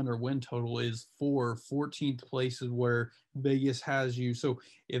over-under win total is 14th place is where Vegas has you. So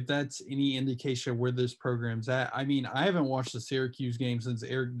if that's any indication of where this program's at, I mean, I haven't watched the Syracuse game since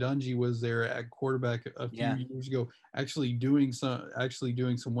Eric Dungy was there at quarterback a few years ago, actually doing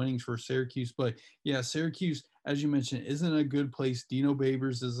some winnings for Syracuse. But yeah, Syracuse, as you mentioned, isn't a good place. Dino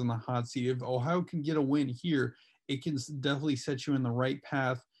Babers is in the hot seat. If Ohio can get a win here, it can definitely set you in the right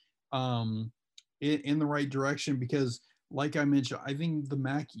path, in the right direction, because like I mentioned, I think the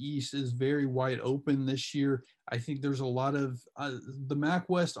MAC East is very wide open this year. I think there's a lot of the MAC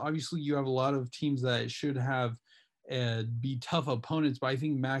West. Obviously, you have a lot of teams that should have be tough opponents, but I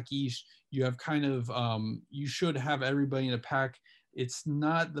think MAC East, you have kind of you should have everybody in a pack. It's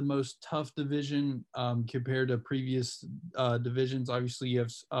not the most tough division compared to previous divisions. Obviously, you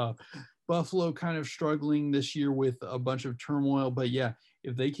have Buffalo kind of struggling this year with a bunch of turmoil, but yeah,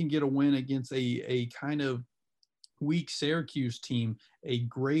 if they can get a win against a kind of weak Syracuse team, a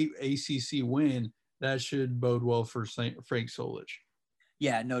great ACC win, that should bode well for Frank Solich.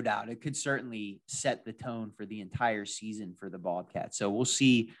 Yeah, no doubt. It could certainly set the tone for the entire season for the Bobcats. So we'll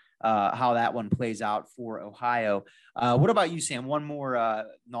see how that one plays out for Ohio. What about you, Sam? One more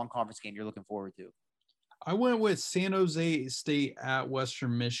non-conference game you're looking forward to? I went with San Jose State at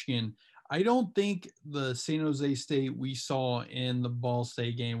Western Michigan. I don't think the San Jose State we saw in the Ball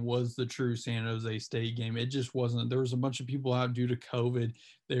State game was the true San Jose State game. It just wasn't. There was a bunch of people out due to COVID.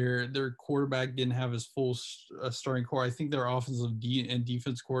 Their quarterback didn't have his full starting core. I think their offensive and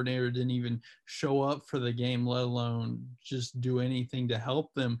defense coordinator didn't even show up for the game, let alone just do anything to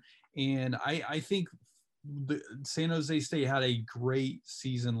help them. And I think the San Jose State had a great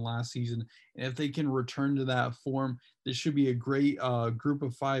season last season, and if they can return to that form, this should be a great group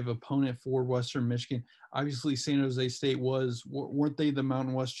of 5 opponent for Western Michigan. Obviously, San Jose State weren't they the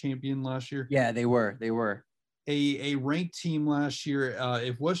Mountain West champion last year? Yeah, they were. A ranked team last year.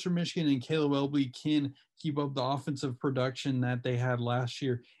 If Western Michigan and Caleb Elby can keep up the offensive production that they had last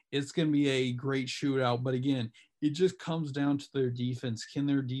year, it's going to be a great shootout. But again, it just comes down to their defense. Can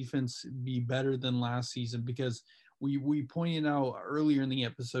their defense be better than last season? Because we pointed out earlier in the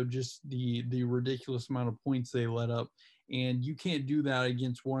episode just the ridiculous amount of points they let up. And you can't do that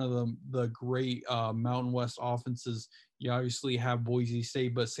against one of the great Mountain West offenses. You obviously have Boise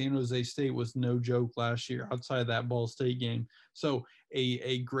State, but San Jose State was no joke last year outside of that Ball State game. So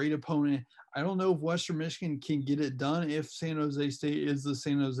a great opponent. I don't know if Western Michigan can get it done if San Jose State is the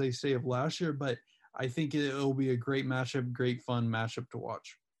San Jose State of last year, but I think it'll be a great matchup, great fun matchup to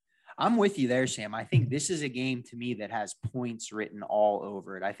watch. I'm with you there, Sam. I think this is a game to me that has points written all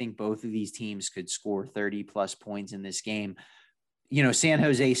over it. I think both of these teams could score 30+ points in this game. You know, San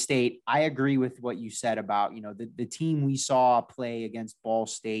Jose State, I agree with what you said about, you know, the team we saw play against Ball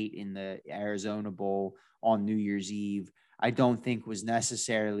State in the Arizona Bowl on New Year's Eve, I don't think was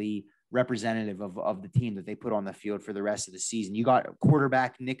necessarily representative of the team that they put on the field for the rest of the season. You got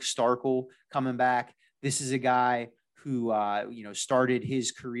quarterback Nick Starkel coming back. This is a guy who, started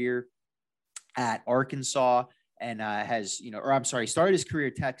his career at Arkansas and has, started his career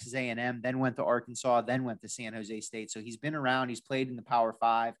at Texas A&M, then went to Arkansas, then went to San Jose State. So he's been around. He's played in the Power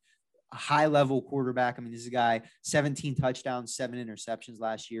Five, a high-level quarterback. I mean, this is a guy, 17 touchdowns, 7 interceptions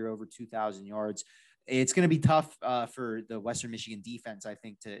last year, over 2,000 yards. It's going to be tough for the Western Michigan defense, I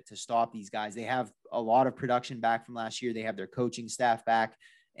think, to stop these guys. They have a lot of production back from last year. They have their coaching staff back.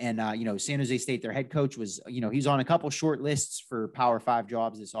 And, San Jose State, their head coach was, he's on a couple short lists for Power Five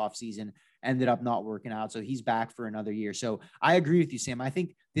jobs this offseason, ended up not working out. So he's back for another year. So I agree with you, Sam. I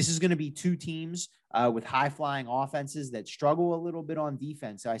think this is going to be two teams with high-flying offenses that struggle a little bit on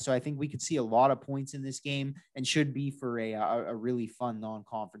defense. So I think we could see a lot of points in this game and should be for a really fun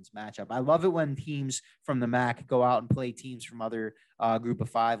non-conference matchup. I love it when teams from the MAC go out and play teams from other Group of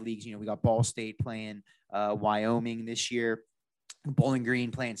Five leagues. We got Ball State playing Wyoming this year, Bowling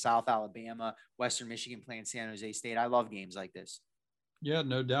Green playing South Alabama, Western Michigan playing San Jose State. I love games like this. Yeah,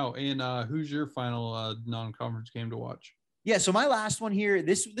 no doubt. And who's your final non-conference game to watch? Yeah, so my last one here,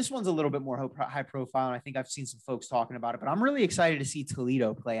 this one's a little bit more high profile, and I think I've seen some folks talking about it, but I'm really excited to see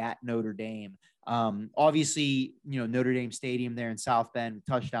Toledo play at Notre Dame. Obviously, Notre Dame Stadium there in South Bend,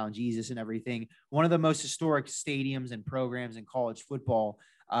 touchdown Jesus and everything. One of the most historic stadiums and programs in college football.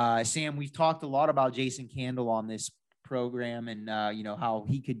 Sam, we've talked a lot about Jason Candle on this program and, how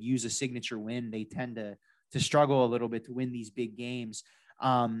he could use a signature win. They tend to struggle a little bit to win these big games.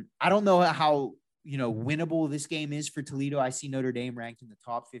 I don't know how, winnable this game is for Toledo. I see Notre Dame ranked in the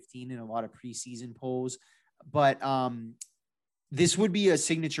top 15 in a lot of preseason polls, but this would be a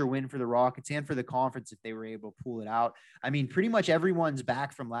signature win for the Rockets and for the conference if they were able to pull it out. I mean, pretty much everyone's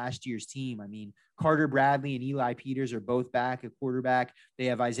back from last year's team. I mean, Carter Bradley and Eli Peters are both back at quarterback. They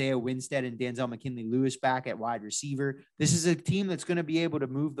have Isaiah Winstead and Denzel McKinley-Lewis back at wide receiver. This is a team that's going to be able to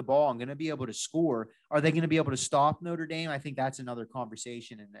move the ball and going to be able to score. Are they going to be able to stop Notre Dame? I think that's another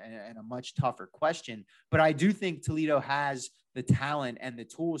conversation and a much tougher question. But I do think Toledo has the talent and the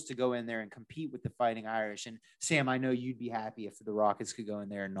tools to go in there and compete with the Fighting Irish. And Sam, I know you'd be happy if the Rockets could go in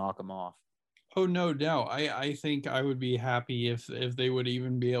there and knock them off. Oh, no doubt. I think I would be happy if they would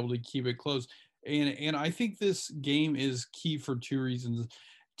even be able to keep it close. And I think this game is key for two reasons: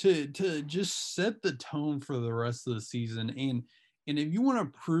 to just set the tone for the rest of the season. And if you want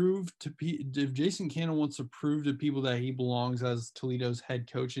to prove if Jason Candle wants to prove to people that he belongs as Toledo's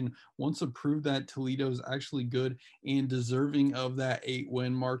head coach and wants to prove that Toledo's actually good and deserving of that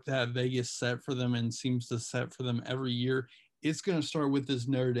 8-win mark that Vegas set for them and seems to set for them every year, it's going to start with this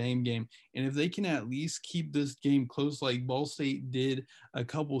Notre Dame game. And if they can at least keep this game close like Ball State did a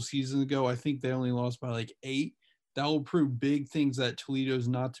couple seasons ago, I think they only lost by like 8. That will prove big things that Toledo's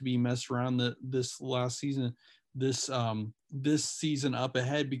not to be messed around this last season, this season up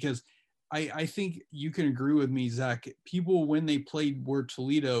ahead, because I think you can agree with me, Zach. People, when they played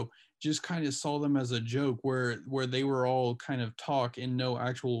Toledo, just kind of saw them as a joke where they were all kind of talk and no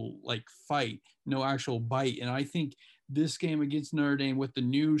actual like fight, no actual bite. And I think this game against Notre Dame with the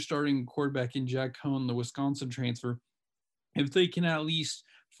new starting quarterback in Jack Cohn, the Wisconsin transfer, if they can at least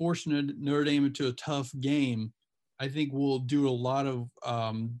force Notre Dame into a tough game, I think we'll do a lot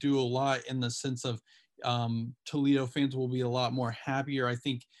in the sense of Toledo fans will be a lot more happier. I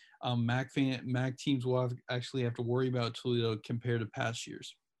think MAC teams will actually have to worry about Toledo compared to past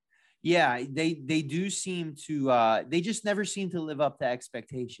years. Yeah, they do seem to they just never seem to live up to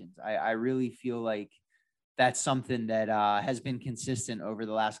expectations. I really feel like that's something that has been consistent over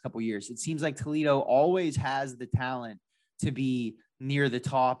the last couple of years. It seems like Toledo always has the talent to be near the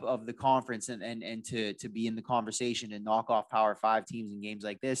top of the conference and to be in the conversation and knock off Power 5 teams in games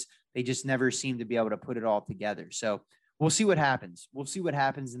like this. They just never seem to be able to put it all together. So we'll see what happens. We'll see what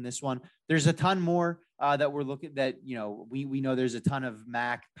happens in this one. There's a ton more that we're looking that, we know there's a ton of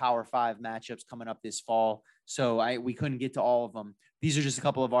MAC Power 5 matchups coming up this fall. So we couldn't get to all of them. These are just a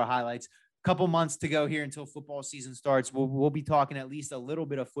couple of our highlights. Couple months to go here until football season starts. We'll be talking at least a little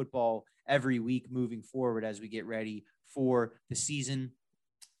bit of football every week moving forward as we get ready for the season.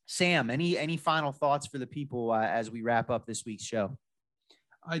 Sam, any final thoughts for the people as we wrap up this week's show?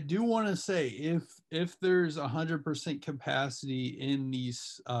 I do want to say if there's 100% capacity in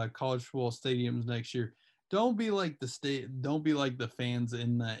these college football stadiums next year, don't be like the fans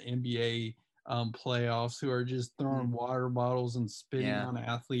in the NBA playoffs who are just throwing water bottles and spitting on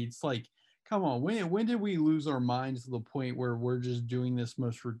athletes. Like, come on, when did we lose our minds to the point where we're just doing this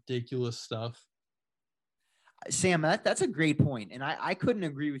most ridiculous stuff? Sam, that's a great point, and I couldn't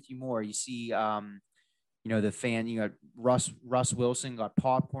agree with you more. You see, the fan, Russ Wilson got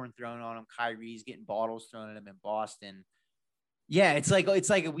popcorn thrown on him. Kyrie's getting bottles thrown at him in Boston. Yeah, it's like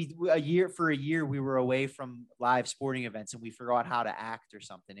a year we were away from live sporting events and we forgot how to act or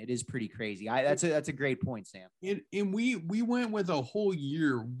something. It is pretty crazy. That's a great point, Sam. And we went with a whole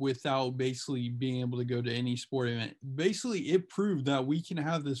year without basically being able to go to any sport event. Basically, it proved that we can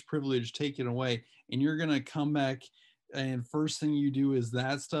have this privilege taken away, and you're gonna come back, and first thing you do is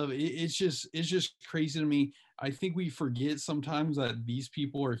that stuff. It's just crazy to me. I think we forget sometimes that these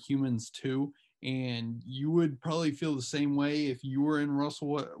people are humans too. And you would probably feel the same way if you were in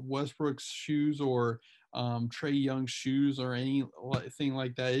Russell Westbrook's shoes or Trae Young's shoes or anything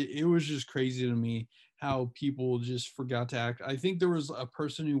like that. It was just crazy to me how people just forgot to act. I think there was a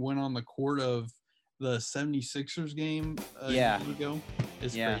person who went on the court of the 76ers game a year ago.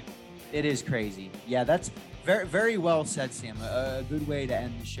 It's crazy. It is crazy. Yeah, that's very, very well said, Sam. A good way to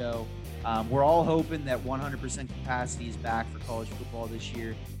end the show. We're all hoping that 100% capacity is back for college football this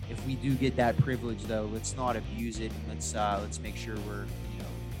year. If we do get that privilege, though, let's not abuse it. Let's make sure we're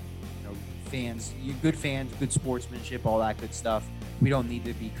fans, good sportsmanship, all that good stuff. We don't need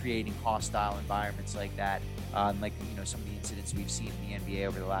to be creating hostile environments like that, like some of the incidents we've seen in the NBA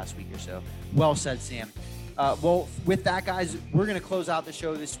over the last week or so. Well said, Sam. Well, with that, guys, we're going to close out the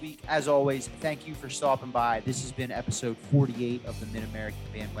show this week. As always, thank you for stopping by. This has been episode 48 of the Mid-American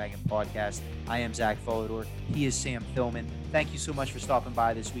Bandwagon Podcast. I am Zach Follador. He is Sam Thillman. Thank you so much for stopping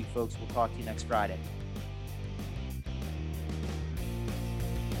by this week, folks. We'll talk to you next Friday.